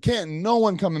sorry, but can't no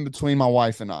one come in between my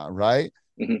wife and I, right?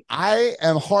 Hmm. I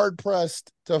am hard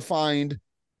pressed to find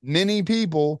many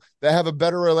people that have a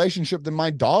better relationship than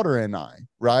my daughter and I,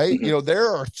 right? Hmm.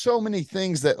 There are so many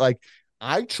things that, like,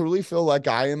 I truly feel like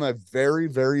I am a very,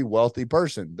 very wealthy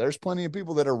person. There's plenty of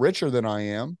people that are richer than I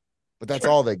am, but that's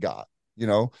Sure. all they got, you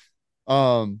know?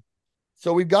 Um,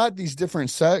 so we've got these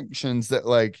different sections that,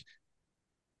 like,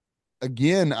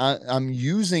 again, I'm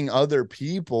using other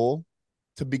people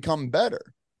to become better.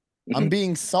 I'm Hmm.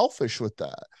 being selfish with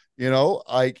that.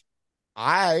 Like,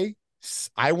 I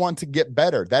I want to get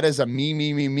better. That is a me,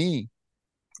 me, me, me.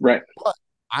 Right. But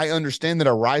I understand that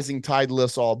a rising tide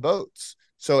lifts all boats.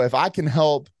 So if I can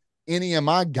help any of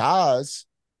my guys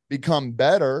become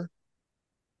better,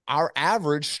 our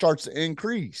average starts to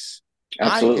increase. I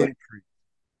Absolutely. increase.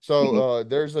 So Hmm.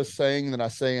 there's a saying that I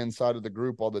say inside of the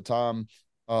group all the time.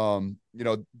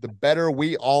 The better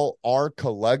we all are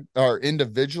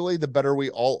individually, the better we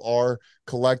all are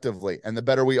collectively. And the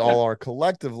better we Yeah. all are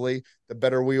collectively, the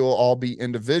better we will all be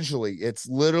individually. It's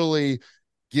literally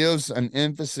gives an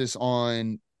emphasis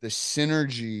on the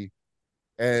synergy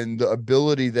and the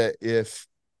ability that if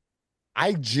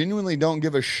I genuinely don't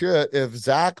give a shit if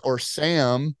Zach or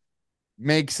Sam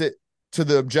makes it to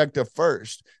the objective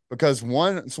first, because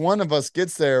once one of us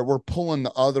gets there, we're pulling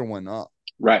the other one up,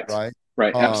 Right. right?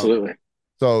 Right. Um, Absolutely.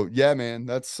 so yeah, man,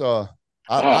 that's I Oh,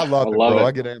 I love it, love bro. I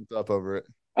it. get amped up over it.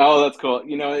 Oh, that's cool.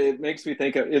 It makes me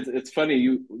think of it's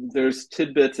funny. There's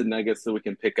tidbits and nuggets that we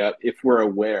can pick up if we're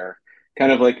aware,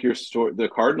 kind of like your story, the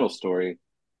Cardinal story,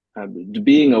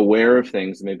 being aware of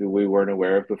things maybe we weren't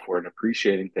aware of before and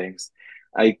appreciating things.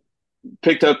 I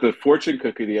picked up a fortune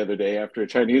cookie the other day after a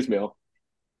Chinese meal,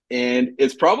 and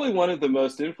it's probably one of the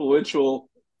most influential,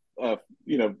 uh,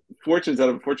 fortunes out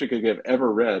of a fortune cookie I've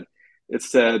ever read. It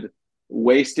said,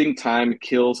 "Wasting time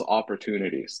kills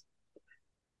opportunities."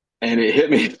 And it hit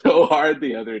me so hard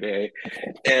the other day.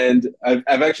 And I've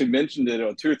actually mentioned it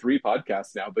on 2 or 3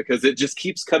 podcasts now because it just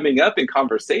keeps coming up in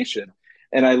conversation.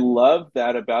 And I love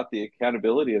that about the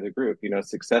accountability of the group.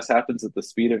 Success happens at the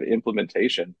speed of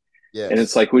implementation. And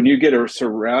it's Yes, like when you get to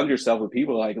surround yourself with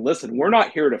people like, listen, we're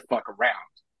not here to fuck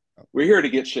around. We're here to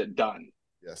get shit done. And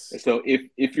yes, so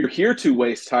if you're here to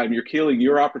waste time, you're killing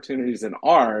your opportunities and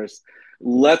ours.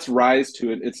 Let's rise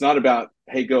to it. It's not about,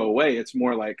 hey, go away. It's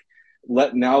more like,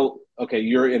 okay,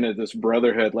 you're in this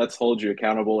brotherhood. Let's hold you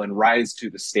accountable and rise to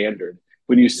the standard.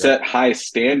 When you yep. set high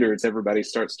standards, everybody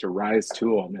starts to rise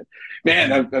to them. And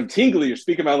man, I I'm tingly. You're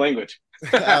speaking my language.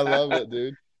 love it,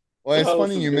 dude. Well, it's Oh, this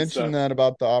funny is you good mentioned stuff. that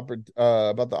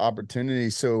about the opportunity.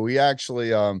 So we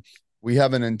actually we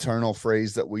have an internal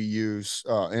phrase that we use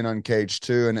in Uncaged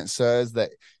too, and it says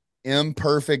that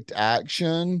imperfect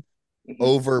action Hmm.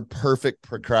 over perfect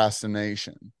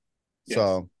procrastination. Yes.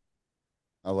 So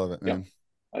I love it, Yeah.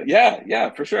 man.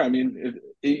 Yeah, for sure. I mean,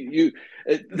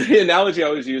 the analogy I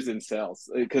always use in sales,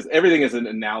 because everything is an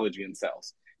analogy in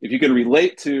sales. If you can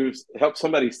relate to help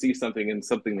somebody see something in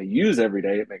something they use every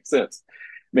day, it makes sense.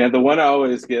 Man, the one I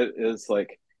always get is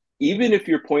like, even if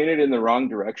you're pointed in the wrong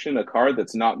direction, a car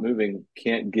that's not moving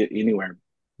can't get anywhere.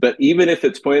 But even if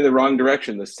it's pointed the wrong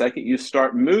direction, the second you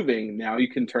start moving, now you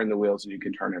can turn the wheels and you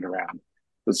can turn it around.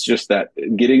 It's just that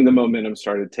getting the momentum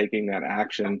started, taking that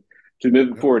action to move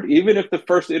it Yep. forward. Even if the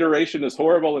first iteration is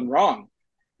horrible and wrong,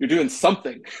 you're doing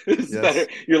something. It's better. Yes.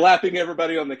 You're lapping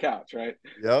everybody on the couch, right?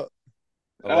 Yep.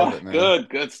 I love Oh, it, man.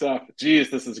 good stuff. Geez,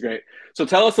 this is great. So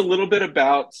tell us a little bit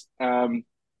about.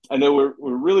 I know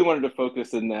we really wanted to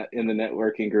focus in the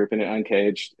networking group and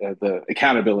Uncaged, the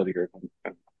accountability group.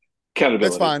 It's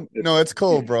Accountability. fine. No, it's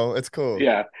cool, bro. It's cool.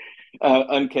 Yeah,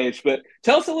 Uncaged. But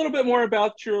tell us a little bit more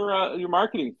about your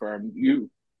marketing firm. You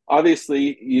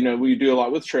obviously, we do a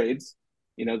lot with trades.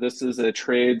 This is a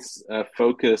trades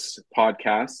focus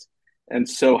podcast, and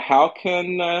so how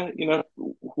can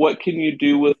what can you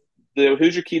do with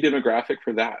who's your key demographic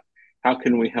for that? How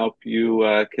can we help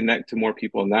you connect to more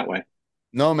people in that way?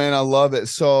 No, man, I love it.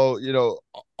 So,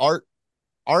 our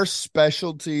our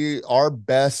specialty, our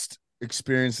best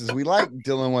experiences, we like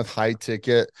dealing with high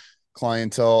ticket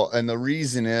clientele. And the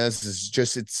reason is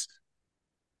just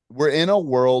we're in a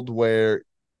world where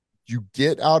you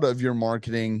get out of your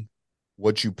marketing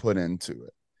what you put into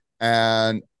it.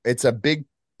 And it's a big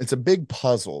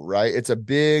puzzle, right? It's a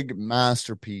big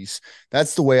masterpiece.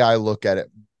 That's the way I look at it.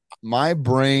 My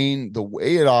brain, the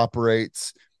way it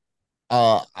operates,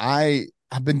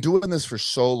 I've been doing this for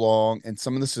so long, and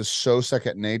some of this is so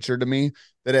second nature to me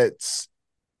that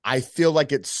I feel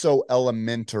like it's so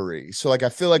elementary. So like I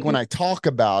feel like when Mm-hmm. I talk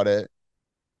about it,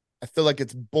 I feel like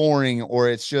it's boring or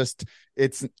it's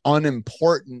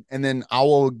unimportant. And then I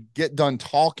will get done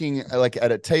talking like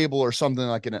at a table or something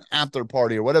like in an after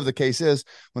party or whatever the case is.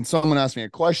 When someone asks me a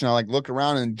question, I like look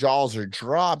around and jaws are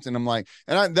dropped. And I'm like,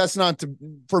 that's not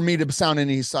for me to sound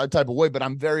any type of way, but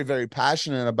I'm very, very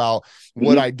passionate about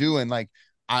what Mm-hmm. I do. And like,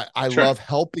 I Sure. love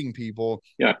helping people.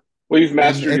 Yeah. Well, you've And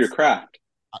mastered your it's, craft.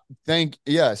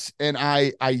 yes. And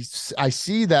I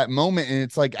see that moment and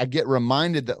it's like, I get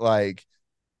reminded that like,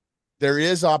 there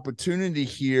is opportunity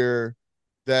here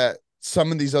that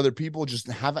some of these other people just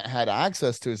haven't had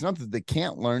access to. It's not that they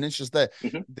can't learn, it's just that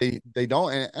Mm-hmm. they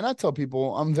don't. And I tell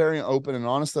people, I'm very open and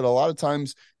honest that a lot of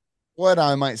times what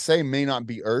I might say may not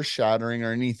be earth shattering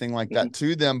or anything like Mm-hmm. that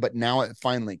to them, but now it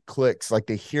finally clicks, like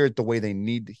they hear it the way they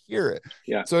need to hear it.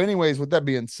 Yeah. So anyways, with that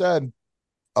being said,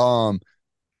 um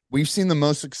we've seen the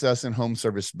most success in home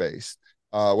service based.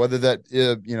 Whether that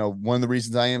one of the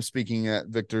reasons I am speaking at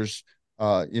Victor's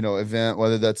event,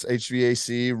 whether that's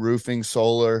HVAC, roofing,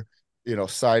 solar,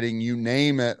 siding, you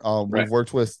name it. We've Right.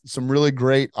 worked with some really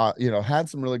great, had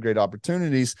some really great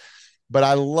opportunities. But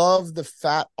I love the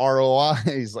fat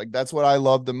ROIs. Like that's what I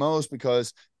love the most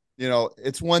because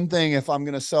it's one thing if I'm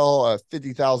going to sell a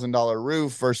 $50,000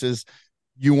 roof versus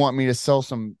you want me to sell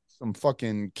some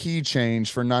fucking key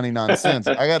change for 99 cents.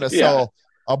 I got to Yeah. sell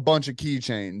a bunch of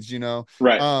keychains.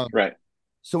 Right. Um, Right.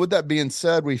 so with that being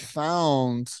said, we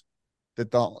found that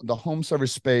the home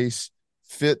service space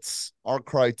fits our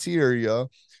criteria.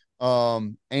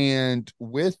 And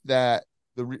with that,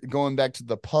 going back to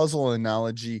the puzzle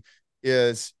analogy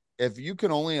is if you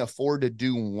can only afford to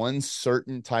do one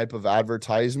certain type of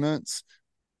advertisements,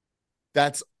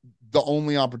 that's the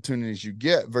only opportunities you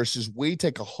get versus we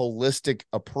take a holistic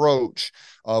approach.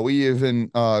 We even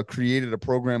created a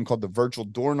program called the virtual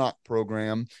door knock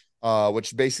program,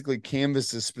 which basically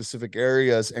canvases specific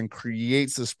areas and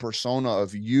creates this persona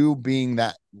of you being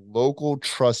that local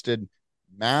trusted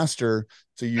master,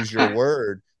 to use your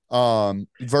word,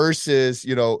 versus,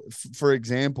 for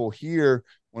example, here,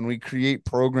 when we create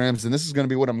programs, and this is going to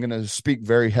be what I'm going to speak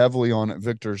very heavily on at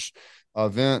Victor's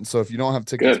event. So if you don't have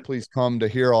tickets, Good. please come to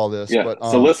hear all this. Yeah. But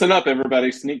So listen up,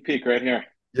 everybody. Sneak peek right here.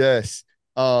 yes.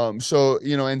 So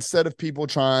instead of people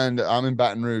I'm in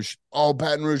Baton Rouge. Oh,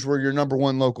 Baton Rouge, we're your number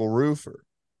one local roofer.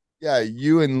 Yeah,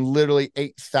 you and literally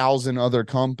 8,000 other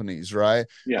companies, right?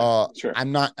 Yeah. Sure.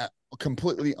 I'm not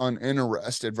completely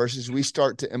uninterested versus we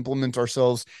start to implement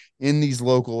ourselves in these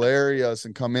local areas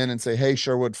and come in and say, hey,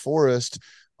 Sherwood Forest,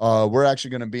 we're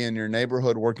actually going to be in your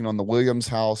neighborhood working on the Williams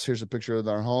house. Here's a picture of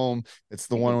their home. It's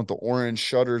the Mm-hmm. one with the orange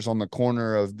shutters on the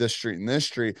corner of this street and this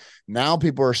street. Now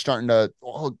people are starting to,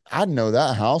 oh, I know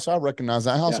that house. I recognize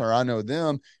that house, Yeah. or I know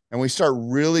them. And we start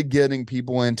really getting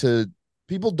people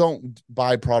don't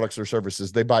buy products or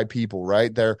services. They buy people,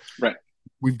 right? Right.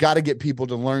 We've got to get people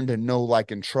to learn to know,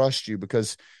 like, and trust you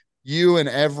because you and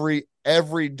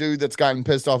every dude that's gotten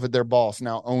pissed off at their boss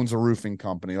now owns a roofing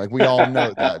company. Like we all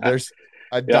know that. There's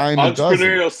a Yeah. dime a dozen.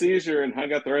 Entrepreneurial seizure and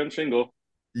hung out their own shingle.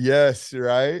 Yes,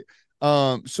 right.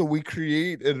 So we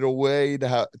created a way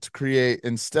to create,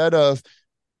 instead of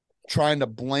trying to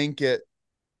blanket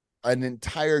an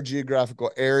entire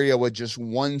geographical area with just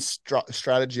one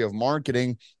strategy of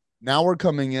marketing. Now we're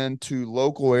coming into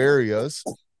local areas,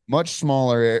 much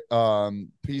smaller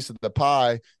piece of the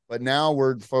pie, but now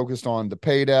we're focused on the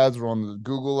paid ads. We're on the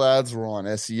Google ads. We're on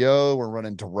SEO. We're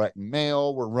running direct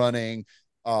mail. We're running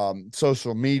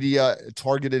social media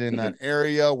targeted in that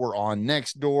area. We're on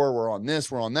Nextdoor. We're on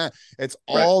this. We're on that. It's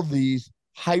all these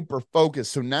hyper focus.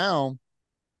 So now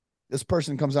this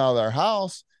person comes out of their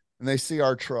house and they see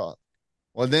our truck.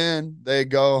 Well, then they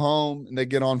go home and they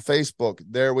get on Facebook.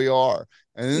 There we are.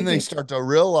 And then they start to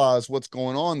realize what's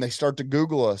going on. They start to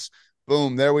Google us.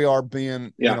 Boom, there we are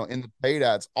being, in the paid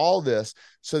ads, all this,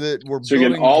 so that we're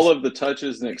getting all of the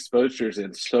touches and exposures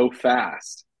in so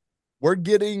fast. We're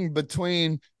getting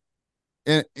between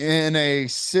in a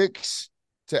 6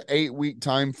 to 8 week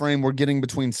time frame, we're getting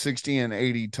between 60 and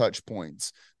 80 touch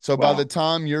points. So by the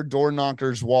time your door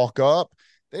knockers walk up,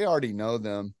 they already know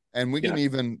them. And we can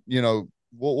even,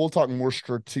 we'll talk more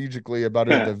strategically about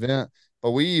it at the event.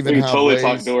 But we can have totally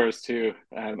talk doors too.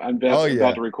 I'm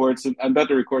about to record some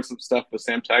stuff with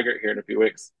Sam Taggart here in a few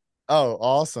weeks. Oh,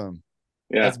 awesome!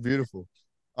 Yeah, that's beautiful.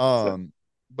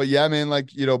 But yeah, man,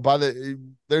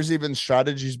 there's even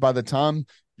strategies. By the time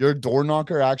your door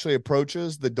knocker actually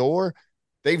approaches the door,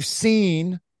 they've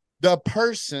seen the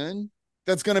person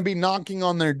that's going to be knocking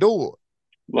on their door.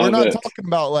 We're not talking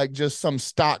about just some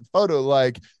stock photo.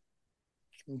 Like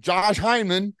Josh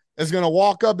Hyman is going to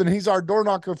walk up and he's our door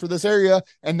knocker for this area.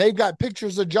 And they've got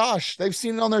pictures of Josh. They've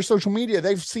seen it on their social media.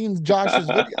 They've seen Josh's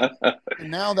video.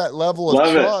 And now that level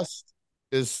of trust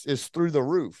is through the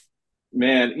roof.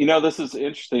 Man, this is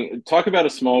interesting. Talk about a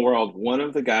small world. One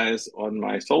of the guys on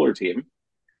my solar team,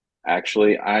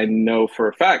 actually, I know for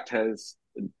a fact has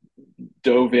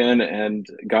dove in and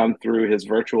gone through his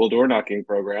virtual door knocking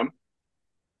program.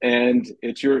 And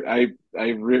it's I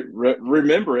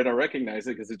remember it. I recognize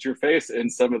it because it's your face in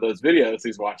some of those videos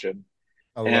he's watching.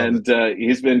 And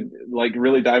he's been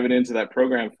really diving into that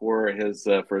program for his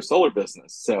solar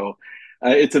business. So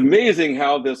it's amazing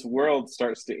how this world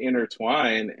starts to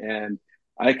intertwine. And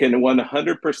I can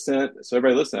 100%, so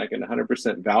everybody listen, I can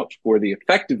 100% vouch for the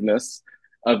effectiveness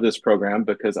of this program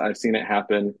because I've seen it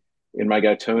happen in my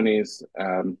guy Tony's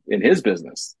in his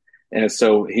business. And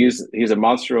so he's a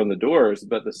monster on the doors,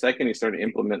 but the second he started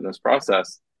implementing this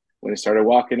process, when he started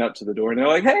walking up to the door and they're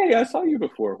like, "Hey, I saw you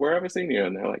before. Where have I seen you?"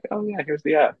 And they're like, "Oh yeah, here's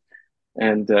the ad.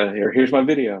 And here's my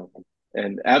video."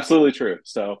 And absolutely true.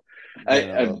 So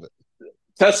I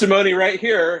testimony right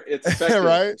here. It's effective.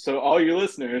 Right. So all your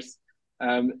listeners,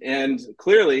 and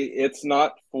clearly it's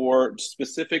not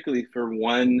specifically for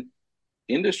one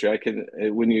industry.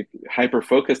 When you hyper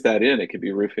focus that in, it could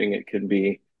be roofing, it can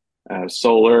be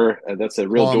solar. That's a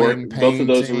real plumbing, door. painting, both of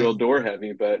those are real door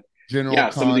heavy, but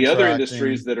some of the other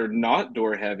industries that are not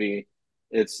door heavy,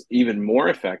 it's even more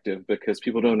effective because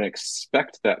people don't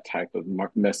expect that type of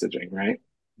messaging, right?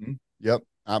 Yep,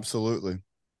 absolutely.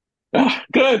 Oh,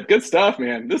 good stuff,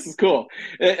 man. This is cool.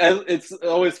 It's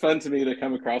always fun to me to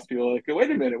come across people like, "Wait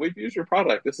a minute, we've used your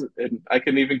product. And I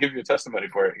can even give you a testimony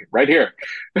for it right here."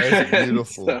 That's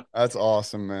beautiful. That's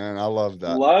awesome, man. I love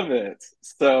that. Love it.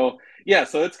 So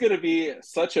it's going to be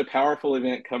such a powerful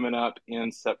event coming up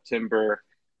in September.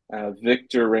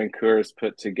 Victor Rancour has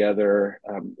put together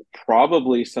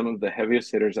probably some of the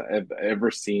heaviest hitters I've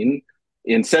ever seen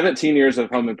in 17 years of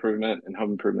home improvement and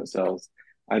home improvement sales.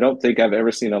 I don't think I've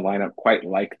ever seen a lineup quite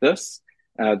like this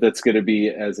that's going to be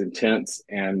as intense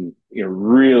and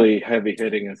really heavy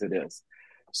hitting as it is.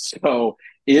 So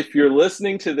if you're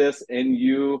listening to this and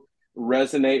you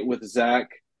resonate with Zack,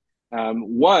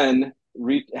 the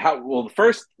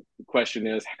first question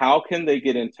is, how can they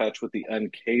get in touch with the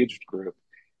Uncaged group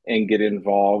and get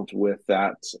involved with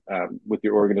that, with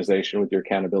your organization, with your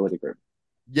accountability group?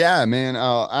 Yeah, man.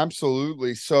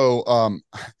 Absolutely. So,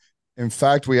 in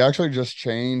fact, we actually just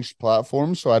changed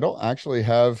platforms, so I don't actually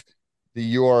have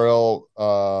the URL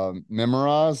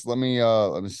memorized. Let me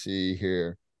see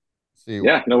here.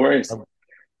 Yeah, no worries.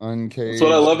 Uncaged. That's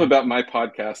what I love about my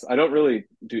podcast. I don't really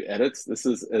do edits. This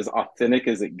is as authentic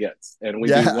as it gets, and we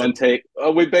do one take.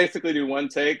 We basically do one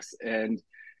takes, and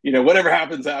whatever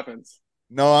happens, happens.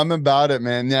 No, I'm about it,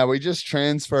 man. Yeah, we just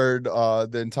transferred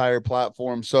the entire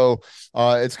platform. So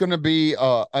it's going to be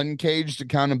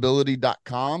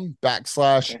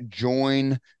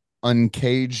uncagedaccountability.com/join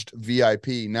uncaged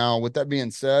VIP. Now, with that being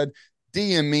said,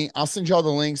 DM me. I'll send y'all the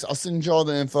links. I'll send y'all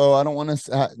the info. I don't want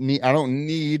to I don't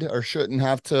need or shouldn't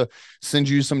have to send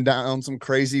you some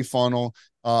crazy funnel.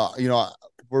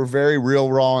 We're very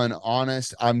real, raw, and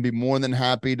honest. I'd be more than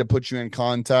happy to put you in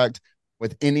contact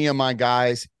with any of my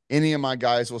guys. Any of my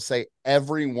guys will say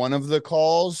every one of the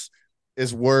calls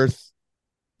is worth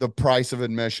the price of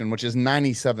admission, which is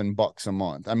 $97 a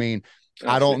month. I mean, I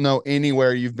That's don't know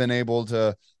anywhere you've been able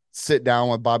to sit down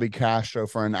with Bobby Castro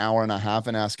for an hour and a half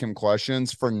and ask him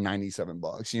questions for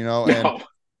 $97, you know, and no.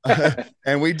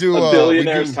 and we do A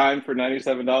billionaire's time for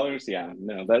 $97. Yeah,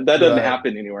 no, that doesn't right.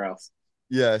 happen anywhere else.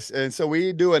 Yes. And so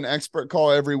we do an expert call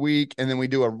every week, and then we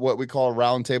do what we call a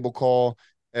roundtable call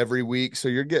every week. So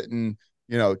you're getting,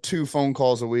 2 phone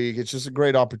calls a week. It's just a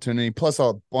great opportunity, plus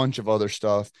a bunch of other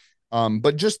stuff.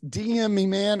 But just DM me,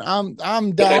 man.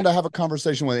 I'm down to have a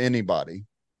conversation with anybody.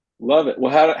 Love it.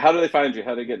 Well, how do they find you? How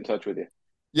do they get in touch with you?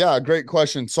 Yeah, great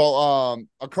question. So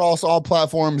across all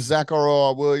platforms, Zack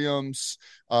ROI Williams.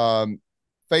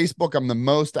 Facebook, I'm the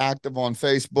most active on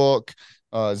Facebook.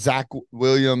 Zack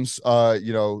Williams, I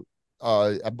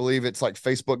believe it's like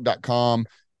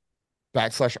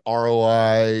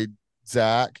facebook.com/ROI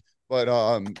Zack. But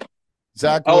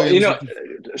Zack Williams.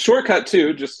 Shortcut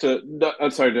too,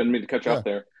 I'm sorry, didn't mean to cut you Yeah. off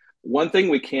there. One thing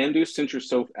we can do, since you're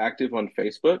so active on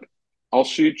Facebook, I'll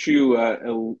shoot you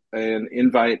an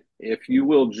invite if you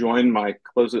will join my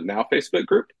Close It Now Facebook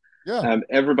group. Yeah.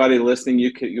 Everybody listening,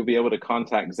 you'll be able to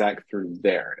contact Zack through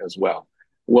there as well.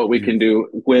 What we can do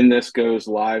when this goes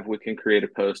live, we can create a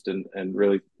post and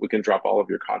really we can drop all of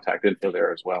your contact info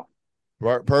there as well.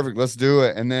 Right, perfect. Let's do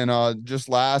it. And then just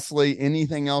lastly,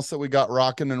 anything else that we got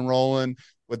rocking and rolling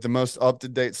with the most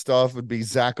up-to-date stuff would be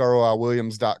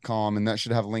ZackROIWilliams.com, and that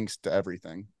should have links to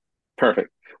everything. Perfect.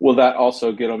 Will that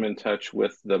also get them in touch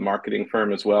with the marketing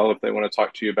firm as well if they want to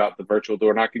talk to you about the virtual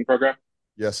door knocking program?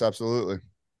 Yes, absolutely.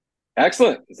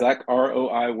 Excellent.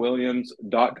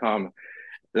 ZackROIWilliams.com.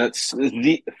 That's for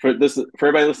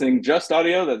everybody listening, just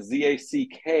audio. That's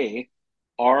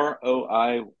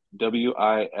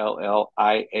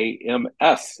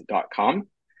ZackROIWilliams.com,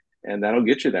 and that'll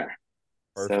get you there.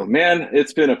 Perfect. So, man,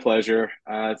 it's been a pleasure.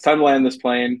 It's time to land this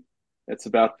plane. It's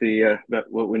about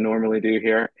what we normally do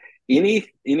here. Any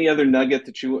other nugget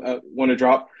that you want to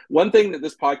drop? One thing that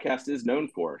this podcast is known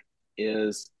for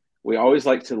is we always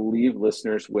like to leave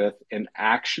listeners with an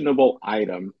actionable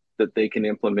item that they can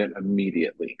implement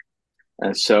immediately.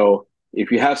 And so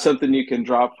if you have something you can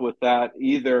drop with that,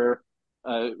 either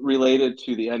related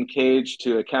to the Uncaged,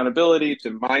 to accountability,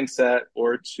 to mindset,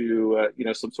 or to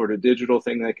some sort of digital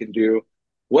thing they can do,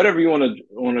 whatever you want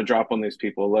to drop on these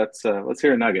people, let's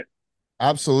hear a nugget.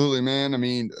 Absolutely, man. I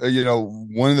mean,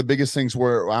 one of the biggest things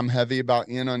where I'm heavy about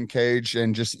in Uncaged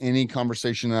and just any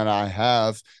conversation that I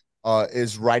have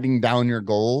is writing down your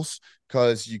goals,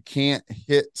 because you can't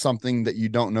hit something that you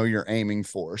don't know you're aiming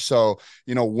for. So,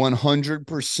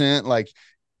 100% like,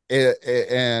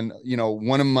 and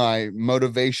one of my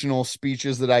motivational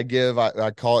speeches that I give,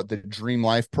 I call it the Dream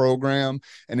Life program.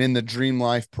 And in the Dream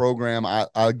Life program, I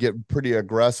get pretty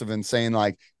aggressive in saying,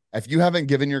 like, if you haven't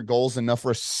given your goals enough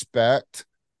respect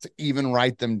to even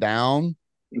write them down,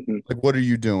 like, what are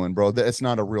you doing, bro? It's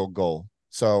not a real goal.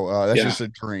 So that's just a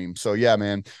dream. So yeah,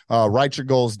 man, write your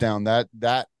goals down.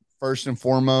 That first and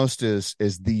foremost is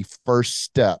the first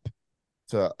step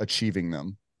to achieving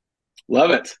them.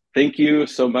 Love it. Thank you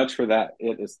so much for that.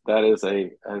 That is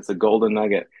a golden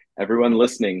nugget. Everyone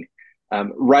listening,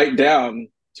 write down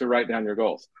your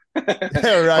goals.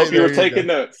 Yeah, right. Hope you were taking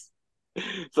notes.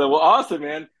 So, well, awesome,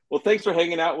 man. Well, thanks for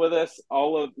hanging out with us.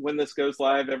 When this goes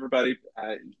live, everybody,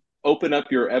 open up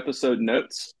your episode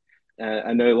notes.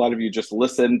 I know a lot of you just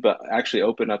listen, but actually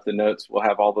open up the notes. We'll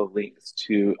have all the links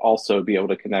to also be able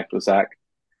to connect with Zack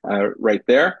right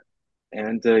there.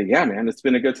 And yeah, man, it's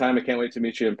been a good time. I can't wait to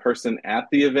meet you in person at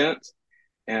the event.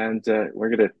 And we're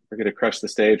gonna crush the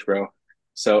stage, bro.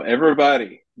 So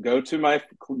everybody, go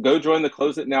join the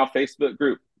Close It Now Facebook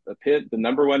group. The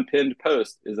number one pinned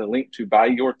post is a link to buy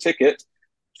your ticket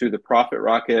to the Profit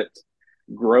Rocket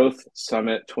Growth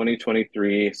Summit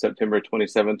 2023, September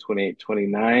 27, 28,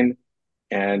 29.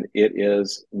 And it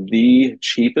is the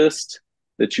cheapest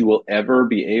that you will ever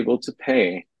be able to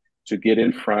pay to get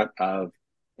in front of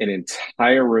an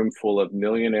entire room full of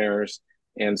millionaires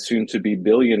and soon to be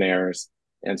billionaires,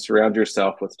 and surround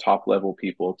yourself with top level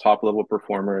people, top level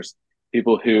performers,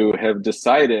 people who have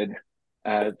decided,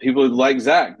 people like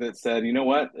Zack that said, you know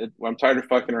what, I'm tired of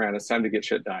fucking around. It's time to get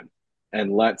shit done.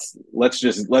 And let's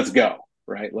go,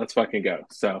 right? Let's fucking go.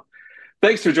 So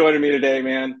thanks for joining me today,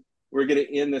 man. We're going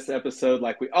to end this episode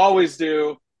like we always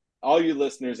do. All you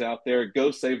listeners out there,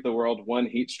 go save the world one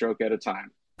heat stroke at a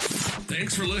time.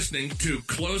 Thanks for listening to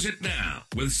Close It Now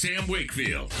with Sam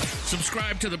Wakefield.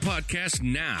 Subscribe to the podcast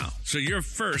now so you're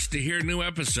first to hear new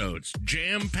episodes,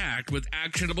 jam-packed with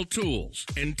actionable tools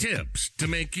and tips to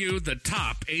make you the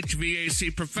top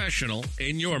HVAC professional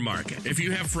in your market. If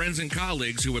you have friends and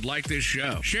colleagues who would like this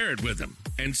show, share it with them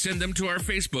and send them to our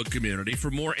Facebook community for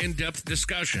more in-depth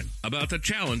discussion about the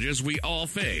challenges we all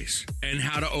face and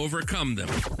how to overcome them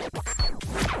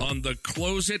on the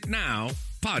Close It Now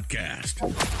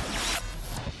podcast.